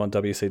first time on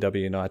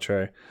WCW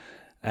Nitro.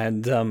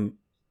 And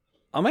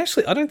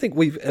I don't think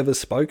we've ever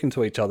spoken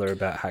to each other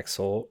about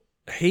Hacksaw.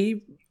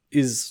 He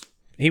was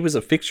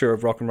a fixture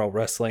of rock and roll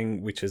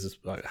wrestling, which has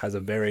a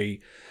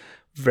very,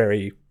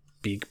 very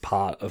big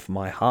part of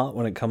my heart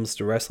when it comes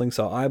to wrestling.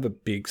 So I have a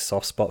big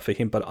soft spot for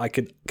him, but I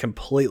could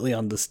completely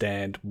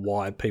understand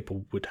why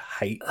people would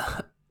hate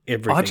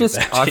everything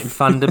I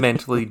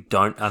fundamentally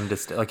don't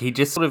understand. Like, he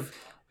just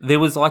there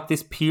was like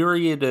this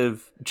period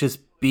of just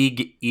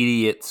big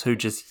idiots who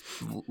just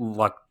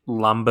like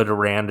lumbered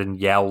around and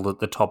yelled at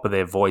the top of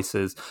their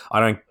voices. I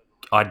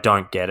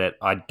don't get it.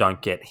 I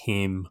don't get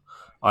him.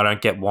 I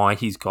don't get why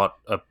he's got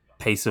a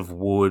piece of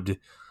wood.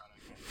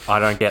 I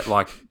don't get,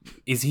 like,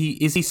 is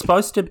he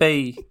supposed to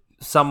be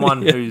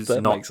someone who's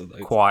not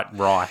quite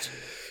right,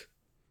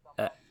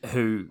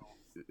 who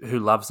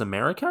loves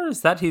America?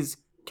 Is that his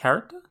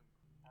character?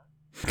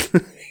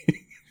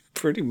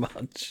 Pretty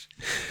much.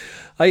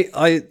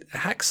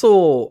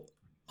 Hacksaw,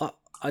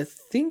 I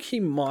think he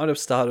might have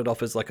started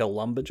off as like a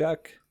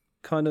lumberjack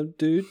kind of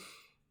dude.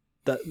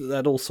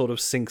 That all sort of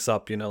syncs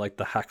up, like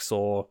the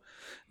Hacksaw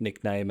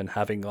nickname and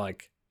having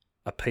like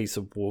a piece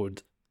of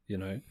wood,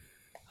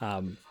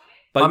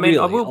 But I mean, really,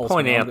 I will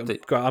point out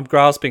that I'm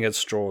grasping at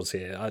straws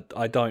here.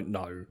 I don't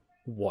know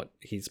what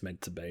he's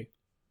meant to be.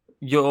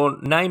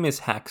 Your name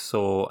is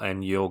Hacksaw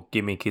and your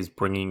gimmick is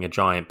bringing a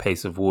giant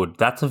piece of wood.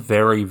 That's a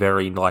very,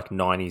 very like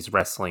 90s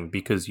wrestling,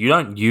 because you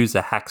don't use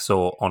a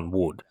hacksaw on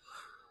wood.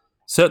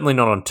 Certainly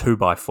not on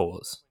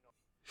 2x4s.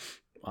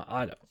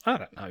 I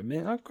don't know,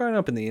 man. I've grown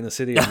up in the inner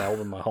city of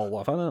Melbourne my whole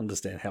life. I don't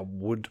understand how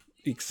wood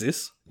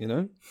exists,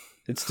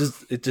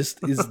 It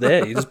just is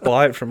there. You just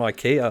buy it from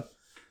IKEA.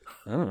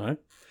 I don't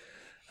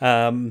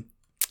know.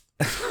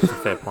 That's a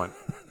fair point.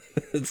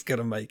 It's going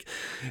to make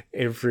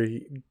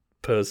every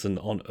person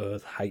on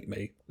Earth hate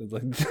me.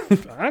 Like,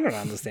 I don't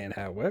understand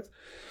how it works.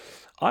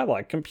 I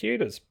like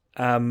computers.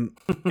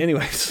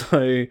 Anyway,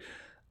 so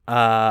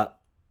I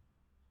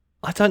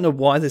don't know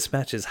why this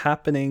match is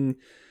happening.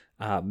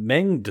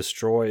 Meng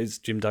destroys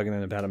Jim Duggan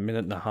in about a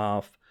minute and a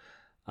half.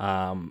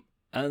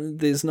 And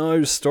there's no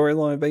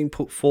storyline being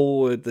put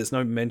forward. There's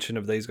no mention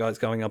of these guys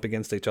going up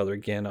against each other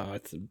again.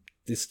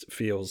 This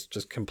feels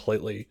just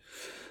completely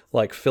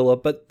like filler,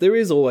 but there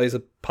is always a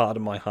part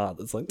of my heart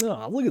that's like,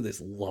 no, look at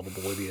this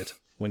lovable idiot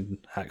when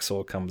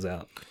Hacksaw comes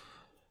out.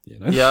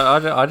 Yeah,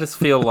 I just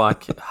feel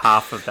like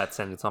half of that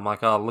sentence, I'm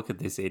like, oh, look at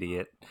this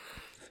idiot.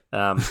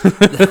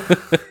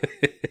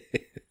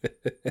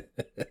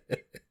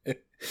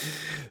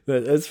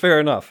 That's fair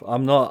enough.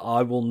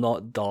 I will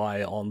not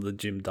die on the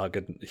Jim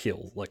Duggan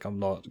hill. Like, I'm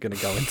not going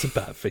to go into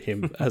bat for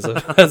him as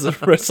a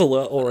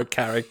wrestler or a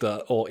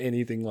character or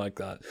anything like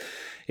that.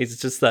 It's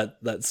just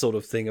that sort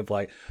of thing of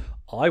like,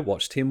 I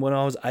watched him when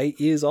I was 8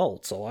 years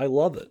old, so I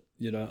love it.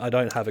 I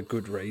don't have a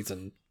good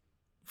reason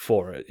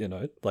for it.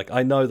 Like,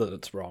 I know that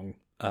it's wrong.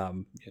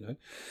 I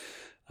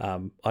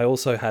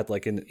also had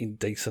like an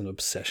Indecent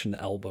Obsession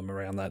album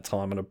around that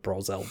time and a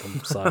Bros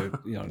album, so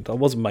I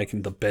wasn't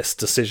making the best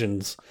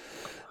decisions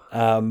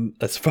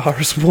as far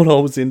as what I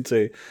was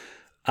into.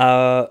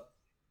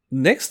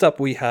 Next up,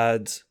 we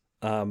had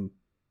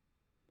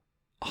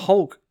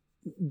Hulk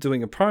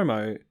doing a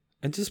promo,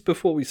 and just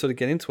before we sort of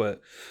get into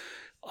it,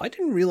 I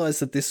didn't realize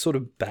that this sort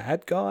of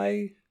bad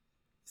guy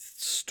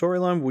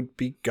storyline would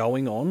be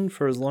going on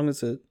for as long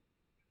as it.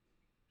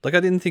 Like, I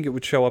didn't think it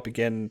would show up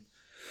again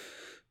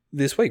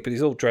this week, but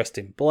he's all dressed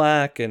in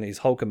black and his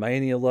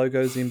Hulkamania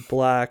logo's in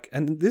black.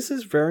 And this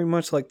is very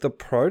much like the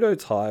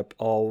prototype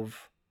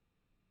of,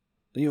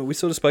 we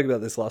sort of spoke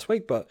about this last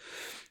week, but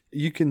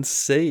you can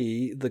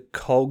see the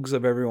cogs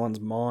of everyone's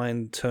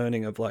mind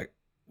turning of like,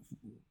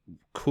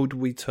 could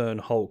we turn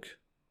Hulk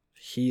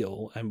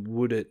heel and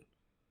would it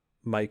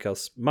make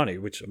us money?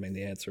 Which, I mean,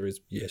 the answer is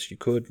yes, you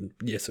could, and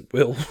yes, it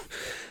will.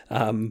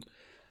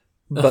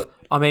 But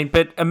I mean,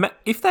 but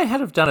if they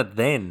had have done it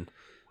then,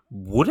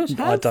 would it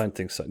have? I don't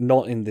think so.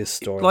 Not in this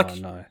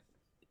storyline, no.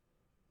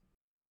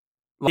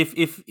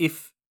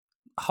 If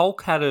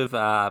Hulk had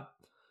have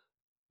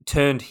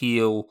turned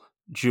heel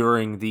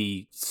during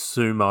the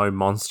sumo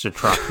monster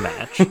truck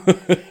match,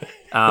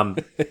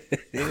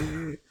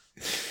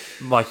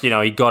 like,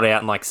 he got out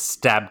and like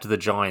stabbed the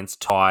Giant's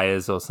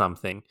tires or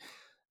something,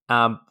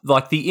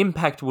 like the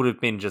impact would have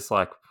been just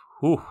like,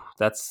 whew,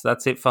 that's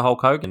it for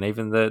Hulk Hogan.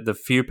 Even the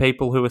few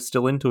people who are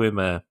still into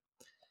him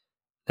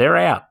they're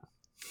out.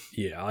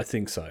 Yeah, I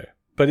think so.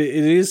 But it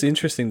is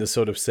interesting to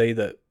sort of see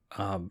that,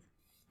 I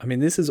mean,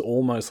 this is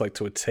almost like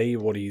to a T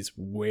what he's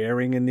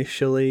wearing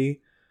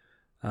initially.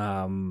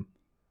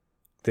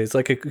 There's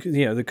like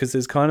because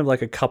there's kind of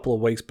like a couple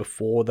of weeks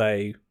before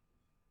they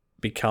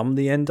become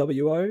the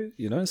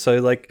NWO, so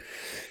like,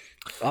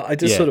 I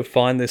just sort of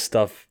find this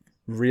stuff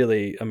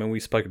really, I mean, we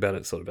spoke about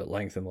it sort of at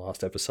length in the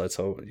last episode,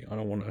 so I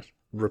don't want to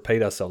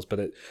repeat ourselves, but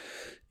it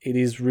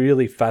is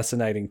really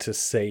fascinating to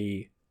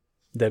see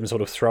them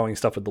sort of throwing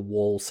stuff at the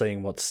wall,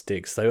 seeing what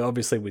sticks. They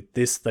obviously with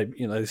this,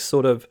 they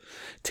sort of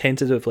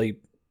tentatively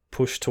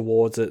pushed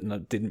towards it and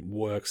it didn't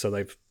work, so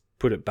they've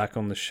put it back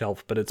on the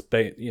shelf. But it's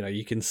been,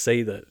 you can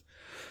see that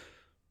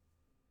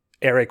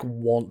Eric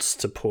wants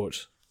to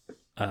put,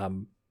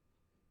 wants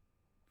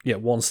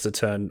to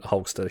turn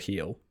Hulkster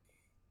heel.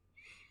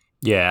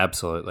 Yeah,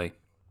 absolutely.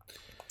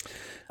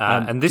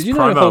 And this did you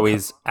know promo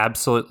is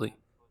absolutely.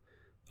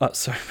 Oh,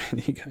 sorry,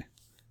 man, you go.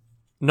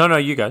 No,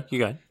 you go. You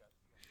go.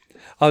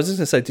 I was just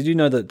going to say, did you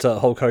know that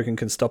Hulk Hogan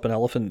can stop an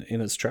elephant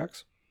in its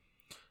tracks?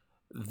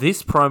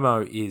 This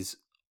promo is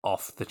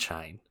off the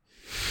chain.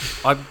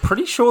 I'm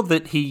pretty sure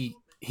that he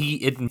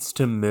admits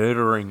to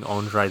murdering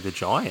Andre the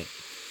Giant.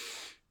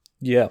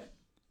 Yeah.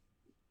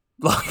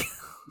 Like,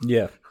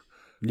 yeah.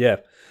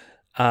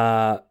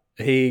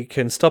 He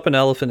can stop an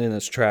elephant in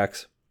its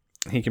tracks.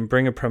 He can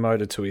bring a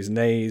promoter to his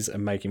knees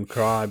and make him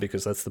cry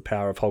because that's the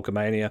power of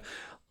Hulkamania.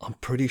 I'm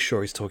pretty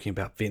sure he's talking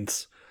about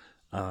Vince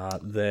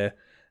there.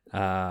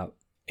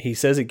 He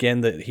says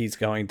again that he's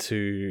going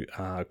to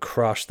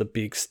crush the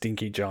big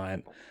stinky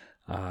giant,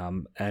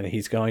 and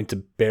he's going to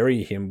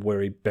bury him where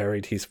he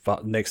buried his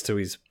next to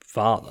his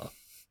father.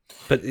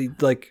 But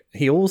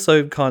he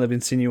also kind of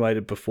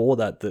insinuated before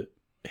that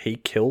he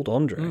killed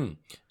Andre.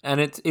 And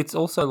it's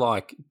also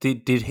like,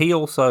 did he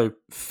also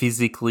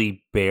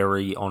physically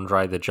bury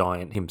Andre the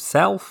Giant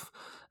himself?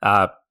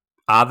 Are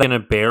they going to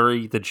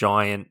bury the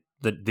giant,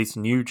 this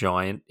new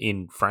giant,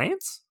 in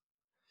France?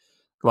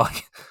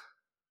 Like,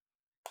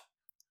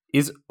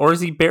 is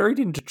he buried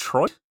in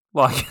Detroit?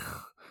 Like,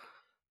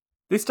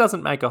 this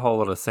doesn't make a whole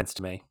lot of sense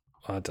to me.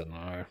 I don't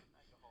know.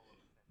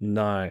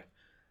 No.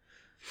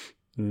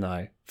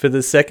 For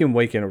the second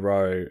week in a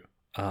row,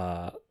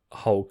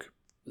 Hulk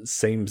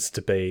seems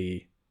to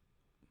be,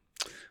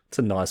 it's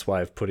a nice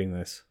way of putting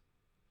this,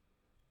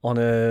 on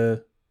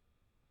a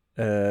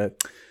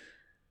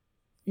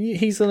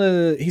he's on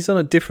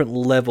a different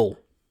level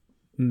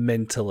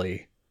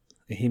mentally.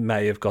 He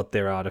may have got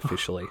there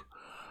artificially.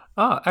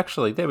 Oh,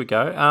 actually, there we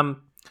go.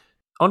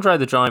 Andre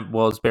the Giant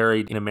was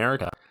buried in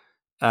America.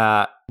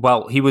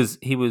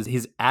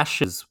 His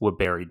ashes were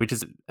buried, which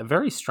is a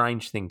very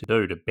strange thing to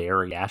do, to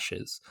bury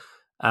ashes,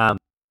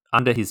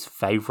 under his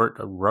favorite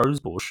rose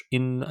bush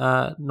in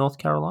North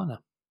Carolina.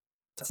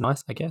 That's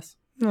nice, I guess.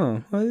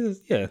 Oh,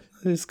 yeah,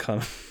 it is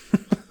kind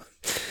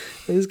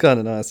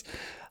of nice.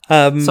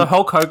 So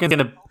Hulk Hogan's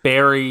going to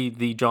bury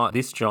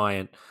this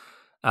giant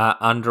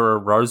under a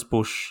rose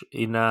bush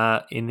in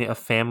a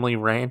family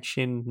ranch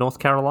in North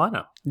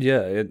Carolina.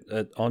 Yeah,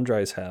 at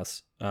Andre's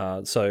house.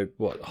 So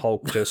what?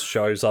 Hulk just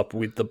shows up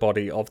with the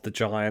body of the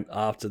giant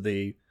after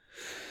the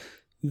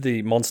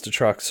monster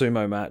truck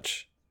sumo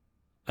match,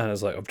 and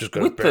is like, "I'm just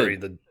going to bury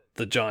the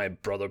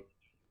giant, brother."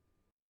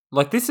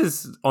 Like, this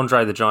is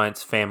Andre the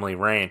Giant's family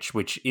ranch,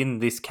 which in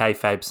this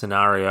kayfabe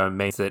scenario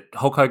means that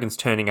Hulk Hogan's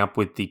turning up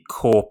with the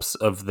corpse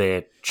of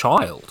their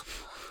child,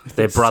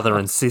 their brother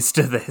and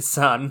sister, their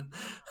son.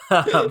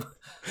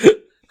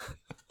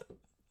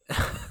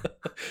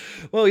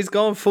 Well, he's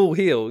gone full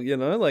heel,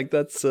 like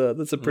that's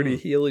a pretty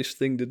heelish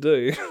thing to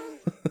do.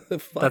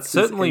 That's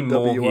certainly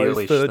more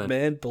heelish third than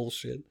man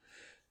bullshit.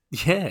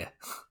 Yeah,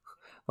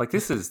 like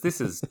this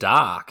is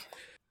dark.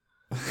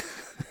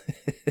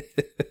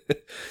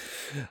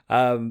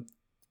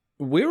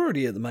 We're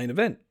already at the main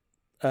event.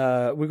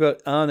 We've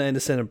got Arn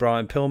Anderson and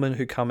Brian Pillman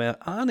who come out.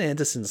 Arn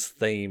Anderson's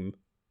theme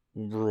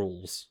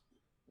rules.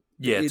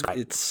 Yeah,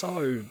 it's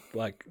so,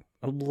 like,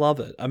 I love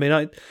it. I mean,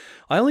 I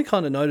only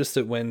kind of noticed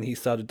it when he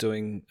started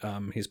doing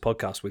his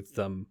podcast with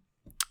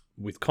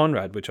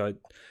Conrad, which out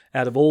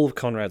of all of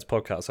Conrad's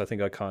podcasts, I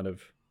think I kind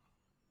of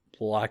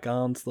like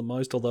Arn's the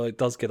most, although it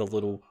does get a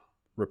little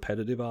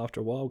repetitive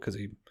after a while because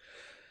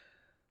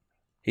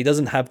he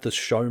doesn't have the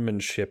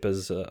showmanship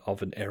as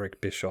of an Eric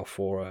Bischoff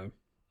or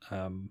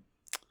a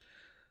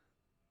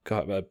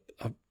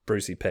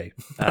Brucey P.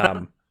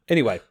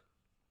 Anyway,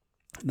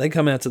 they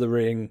come out to the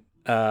ring,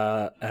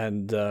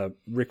 and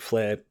Ric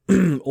Flair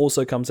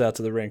also comes out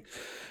to the ring.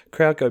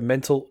 Crowd go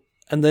mental,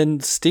 and then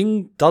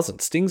Sting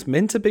doesn't. Sting's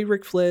meant to be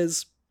Ric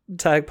Flair's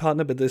tag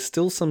partner, but there's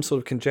still some sort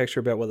of conjecture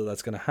about whether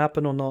that's going to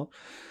happen or not.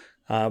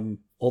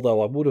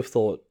 Although I would have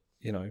thought,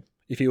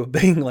 if you were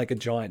being like a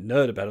giant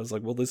nerd about it, it's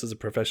like, well, this is a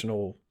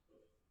professional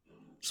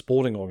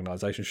sporting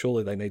organization.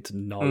 Surely they need to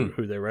know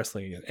who they're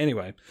wrestling against.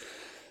 Anyway,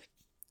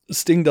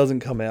 Sting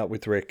doesn't come out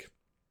with Rick.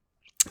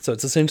 So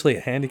it's essentially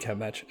a handicap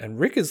match. And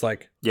Rick is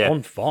like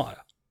on fire.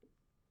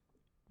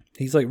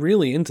 He's like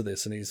really into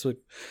this. And he's like,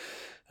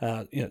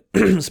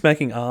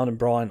 smacking Arn and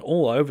Brian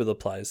all over the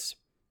place.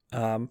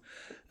 And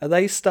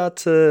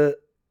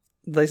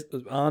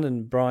Arn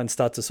and Brian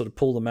start to sort of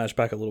pull the match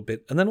back a little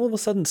bit. And then all of a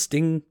sudden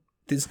Sting,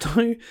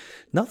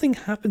 nothing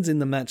happens in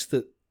the match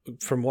that,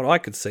 from what I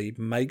could see,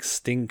 makes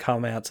Sting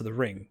come out to the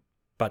ring,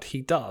 but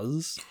he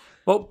does.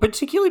 Well,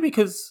 particularly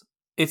because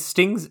It's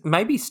Sting's.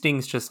 Maybe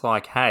Sting's just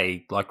like,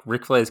 hey, like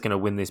Ric Flair's going to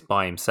win this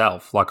by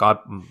himself. Like I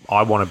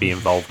want to be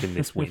involved in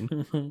this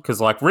win because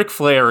like Ric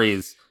Flair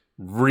is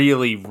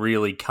really,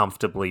 really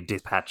comfortably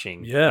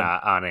dispatching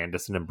Arn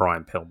Anderson and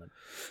Brian Pillman.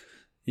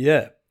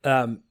 Yeah,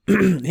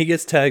 he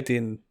gets tagged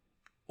in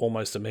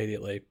almost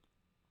immediately,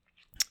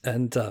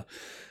 and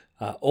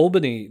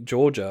Albany,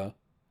 Georgia,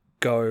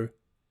 go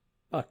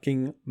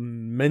fucking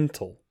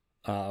mental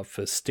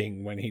for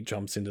Sting when he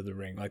jumps into the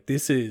ring. Like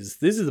this is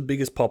the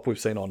biggest pop we've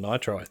seen on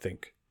Nitro, I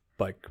think.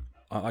 Like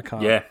I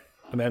can't. Yeah.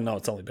 I mean, I know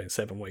it's only been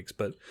 7 weeks,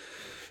 but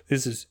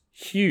this is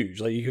huge.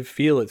 Like you can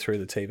feel it through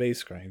the TV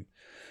screen.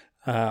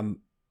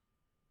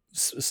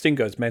 Sting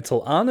goes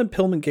mental. Arn and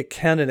Pillman get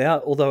counted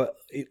out, although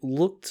it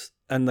looked,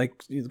 and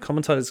like the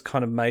commentators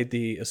kind of made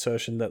the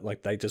assertion that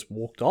like they just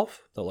walked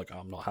off. They're like, oh,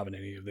 I'm not having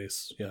any of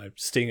this. You know,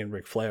 Sting and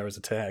Ric Flair as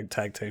a tag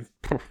team.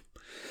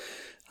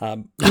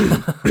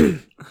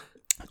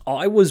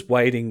 I was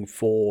waiting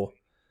for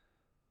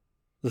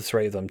the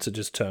three of them to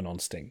just turn on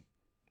Sting.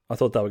 I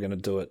thought they were going to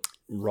do it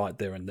right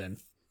there and then.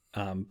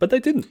 But they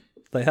didn't.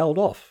 They held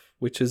off,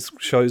 which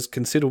shows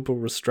considerable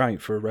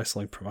restraint for a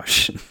wrestling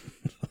promotion.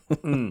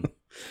 And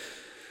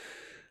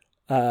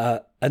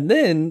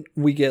then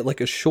we get like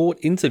a short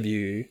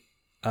interview,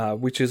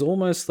 which is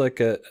almost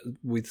like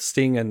with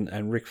Sting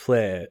and Ric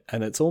Flair,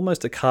 and it's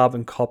almost a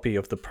carbon copy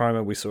of the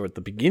promo we saw at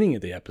the beginning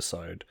of the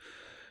episode.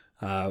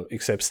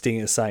 Except Sting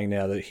is saying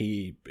now that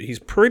he's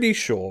pretty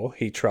sure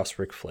he trusts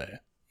Ric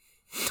Flair.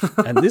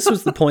 And this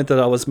was the point that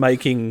I was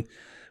making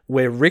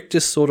where Rick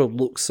just sort of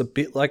looks a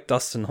bit like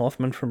Dustin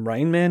Hoffman from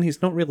Rain Man.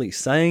 He's not really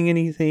saying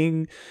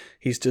anything.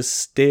 He's just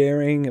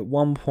staring. At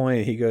one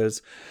point he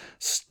goes,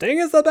 Sting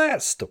is the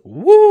best!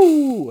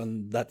 Woo!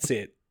 And that's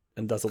it.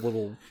 And does a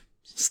little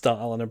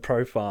styling and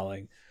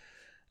profiling.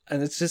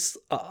 And it's just...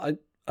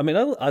 I mean,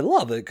 I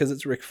love it because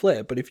it's Ric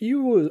Flair, but if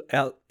you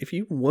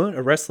weren't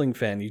a wrestling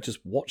fan, you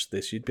just watched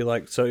this, you'd be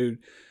like, so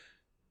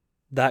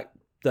that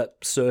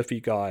surfy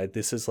guy,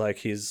 this is like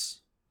his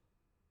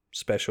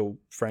special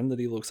friend that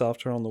he looks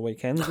after on the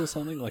weekends or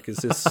something? Like, is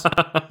this,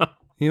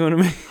 you know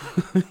what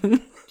I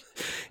mean?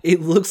 It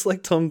looks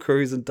like Tom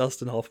Cruise and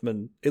Dustin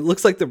Hoffman. It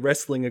looks like the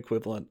wrestling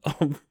equivalent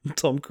of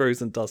Tom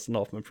Cruise and Dustin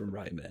Hoffman from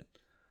Rain Man.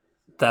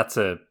 That's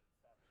a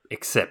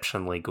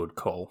exceptionally good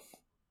call.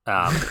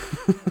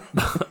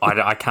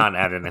 I can't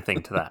add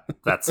anything to that.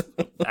 That's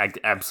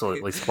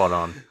absolutely spot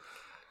on.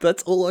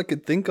 That's all I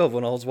could think of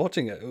when I was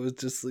watching it. It was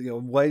just,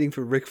 waiting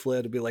for Ric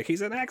Flair to be like,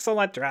 he's an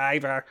excellent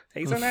driver.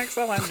 He's an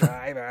excellent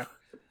driver.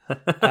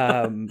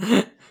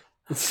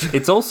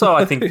 It's also,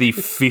 I think, the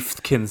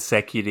 5th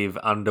consecutive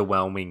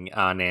underwhelming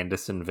Arn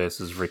Anderson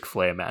versus Ric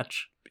Flair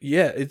match.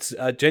 Yeah, it's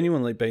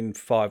genuinely been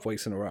 5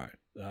 weeks in a row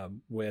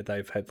where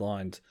they've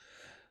headlined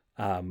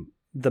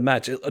the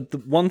match.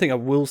 The one thing I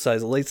will say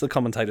is at least the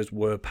commentators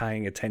were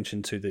paying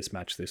attention to this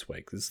match this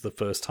week. This is the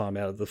first time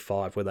out of the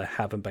 5 where they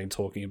haven't been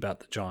talking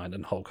about the Giant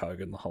and Hulk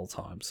Hogan the whole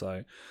time.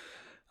 So,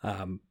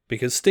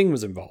 because Sting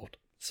was involved.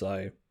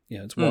 So,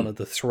 it's one of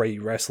the 3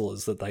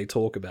 wrestlers that they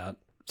talk about,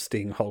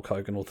 Sting, Hulk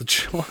Hogan, or the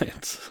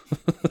Giant.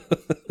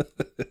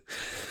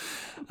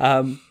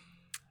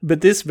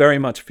 But this very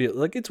much feels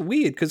like it's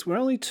weird because we're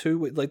only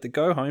 2 like the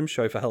Go Home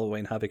show for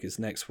Halloween Havoc is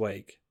next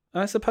week.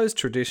 I suppose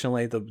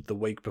traditionally the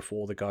week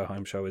before the Go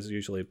Home show is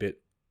usually a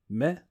bit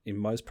meh in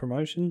most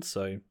promotions.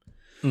 So,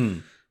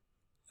 but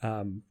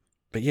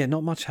yeah,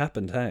 not much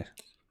happened, hey?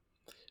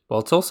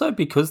 Well, it's also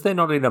because they're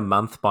not in a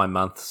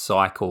month-by-month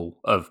cycle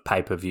of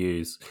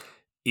pay-per-views.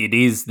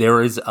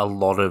 There is a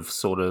lot of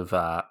sort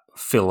of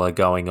filler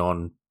going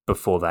on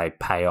before they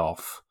pay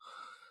off,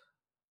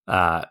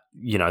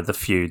 the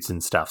feuds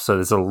and stuff. So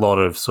there's a lot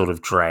of sort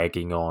of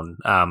dragging on.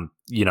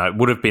 It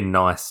would have been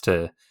nice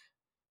to...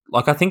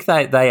 Like, I think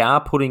they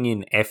are putting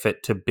in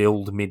effort to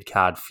build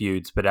mid-card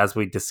feuds, but as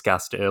we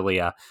discussed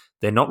earlier,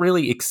 they're not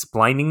really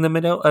explaining them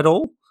at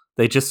all.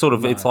 They just sort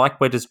of, It's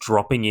like we're just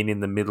dropping in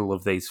the middle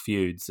of these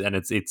feuds, and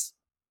it's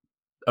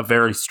a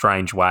very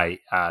strange way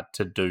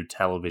to do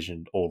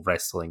television or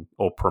wrestling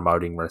or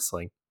promoting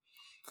wrestling.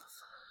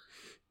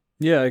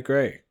 Yeah, I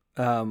agree.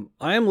 I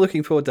am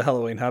looking forward to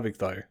Halloween Havoc,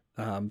 though.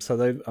 So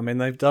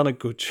they've done a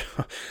good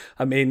job.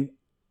 I mean,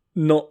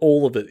 not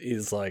all of it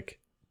is like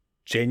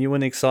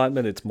genuine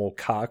excitement. It's more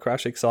car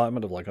crash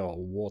excitement of like, oh,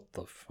 what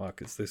the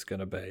fuck is this going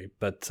to be?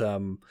 But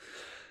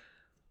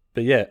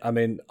yeah, I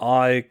mean,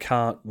 I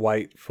can't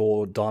wait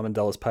for Diamond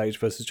Dallas Page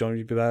versus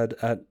Johnny B. Bad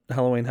at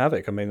Halloween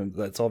Havoc. I mean,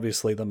 that's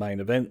obviously the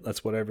main event.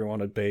 That's what everyone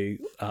would be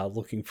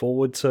looking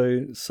forward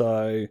to.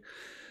 So,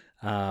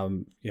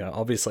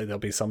 obviously there'll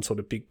be some sort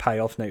of big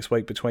payoff next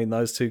week between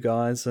those two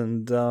guys.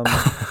 And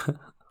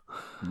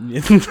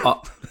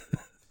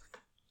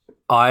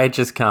I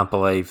just can't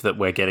believe that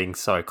we're getting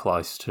so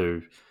close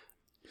to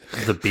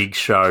the Big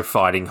Show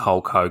fighting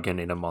Hulk Hogan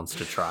in a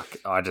monster truck.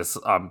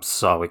 I'm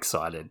so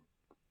excited.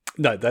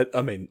 No,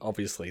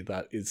 obviously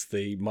that is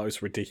the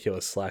most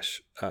ridiculous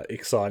 /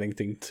 exciting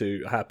thing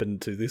to happen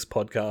to this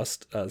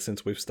podcast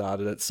since we've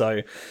started it.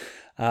 So,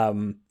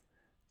 we're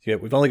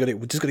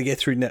just got to get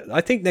through. I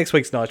think next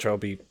week's Nitro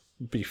will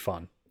be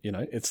fun.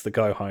 it's the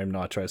go home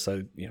Nitro,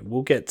 so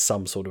we'll get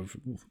some sort of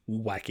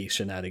wacky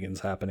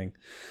shenanigans happening.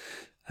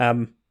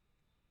 But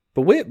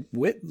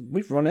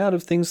we've run out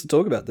of things to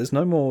talk about. There's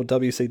no more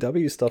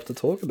WCW stuff to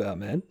talk about,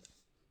 man.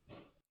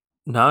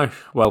 No,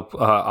 well,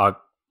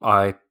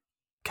 I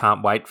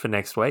can't wait for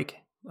next week.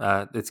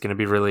 It's going to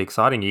be really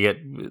exciting.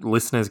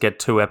 Listeners get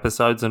 2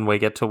 episodes, and we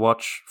get to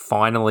watch.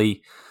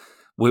 Finally,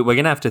 we're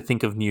going to have to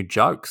think of new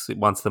jokes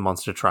once the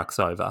monster truck's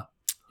over.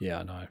 Yeah,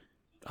 I know.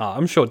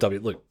 I'm sure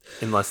look,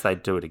 unless they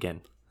do it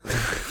again.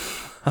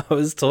 I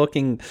was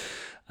talking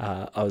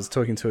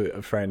to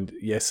a friend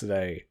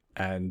yesterday,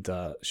 and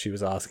she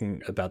was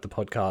asking about the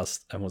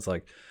podcast and was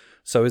like,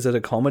 so is it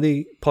a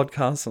comedy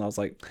podcast? And I was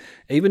like,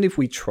 even if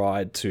we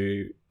tried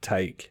to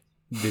take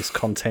this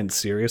content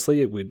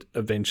seriously, it would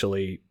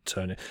eventually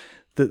turn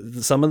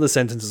it. Some of the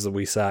sentences that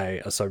we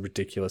say are so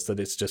ridiculous that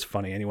it's just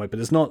funny anyway, but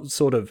it's not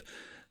sort of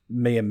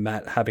me and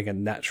Matt having a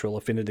natural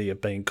affinity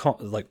of being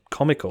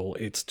comical.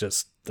 It's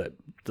just that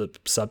the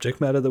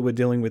subject matter that we're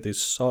dealing with is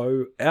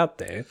so out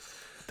there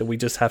that we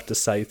just have to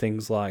say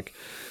things like,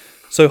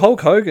 so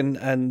Hulk Hogan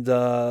and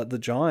the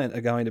Giant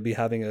are going to be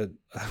having a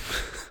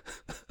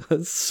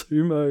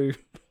sumo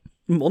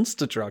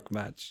monster truck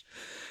match.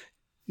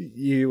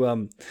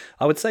 I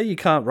would say you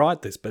can't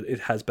write this, but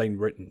it has been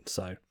written,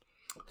 so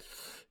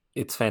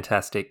it's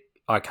fantastic.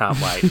 I can't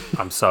wait.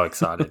 I'm so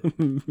excited.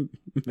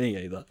 Me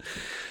either.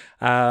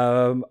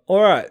 All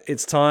right,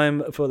 it's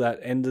time for that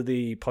end of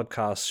the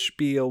podcast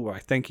spiel where I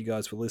thank you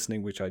guys for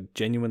listening, which I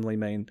genuinely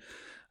mean.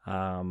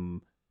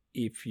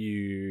 If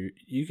you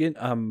get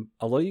a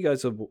lot of you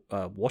guys are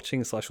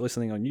watching /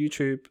 listening on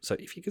YouTube, so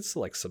if you could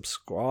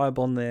subscribe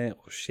on there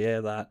or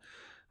share that,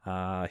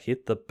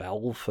 hit the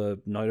bell for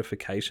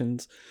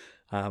notifications.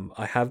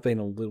 I have been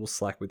a little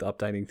slack with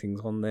updating things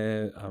on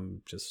there.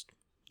 Just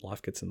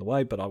life gets in the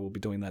way, but I will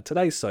be doing that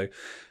today. So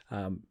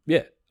on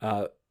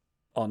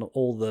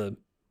all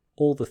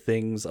the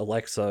things,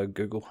 Alexa,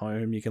 Google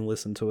Home, you can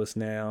listen to us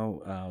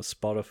now,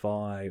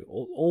 Spotify,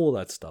 all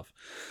that stuff.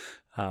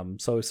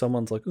 So if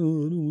someone's like,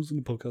 oh, I don't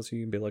listen to podcasts,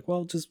 you can be like,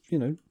 well, just,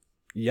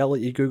 yell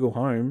at your Google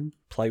Home,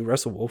 play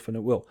WrestleWolf, and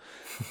it will.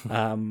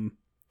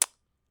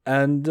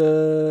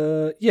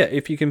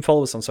 If you can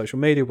follow us on social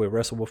media, we're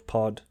WrestleWolf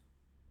Pod.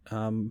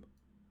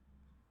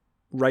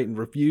 Rate and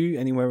review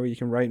anywhere where you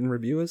can rate and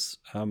review us.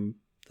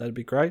 That'd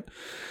be great.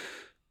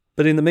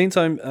 But in the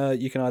meantime,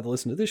 you can either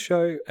listen to this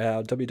show,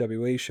 our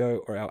WWE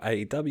show, or our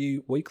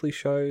AEW weekly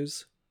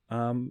shows.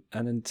 And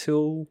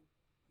until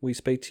we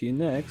speak to you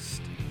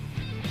next,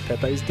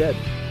 Pepe's dead.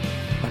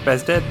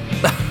 Pepe's dead.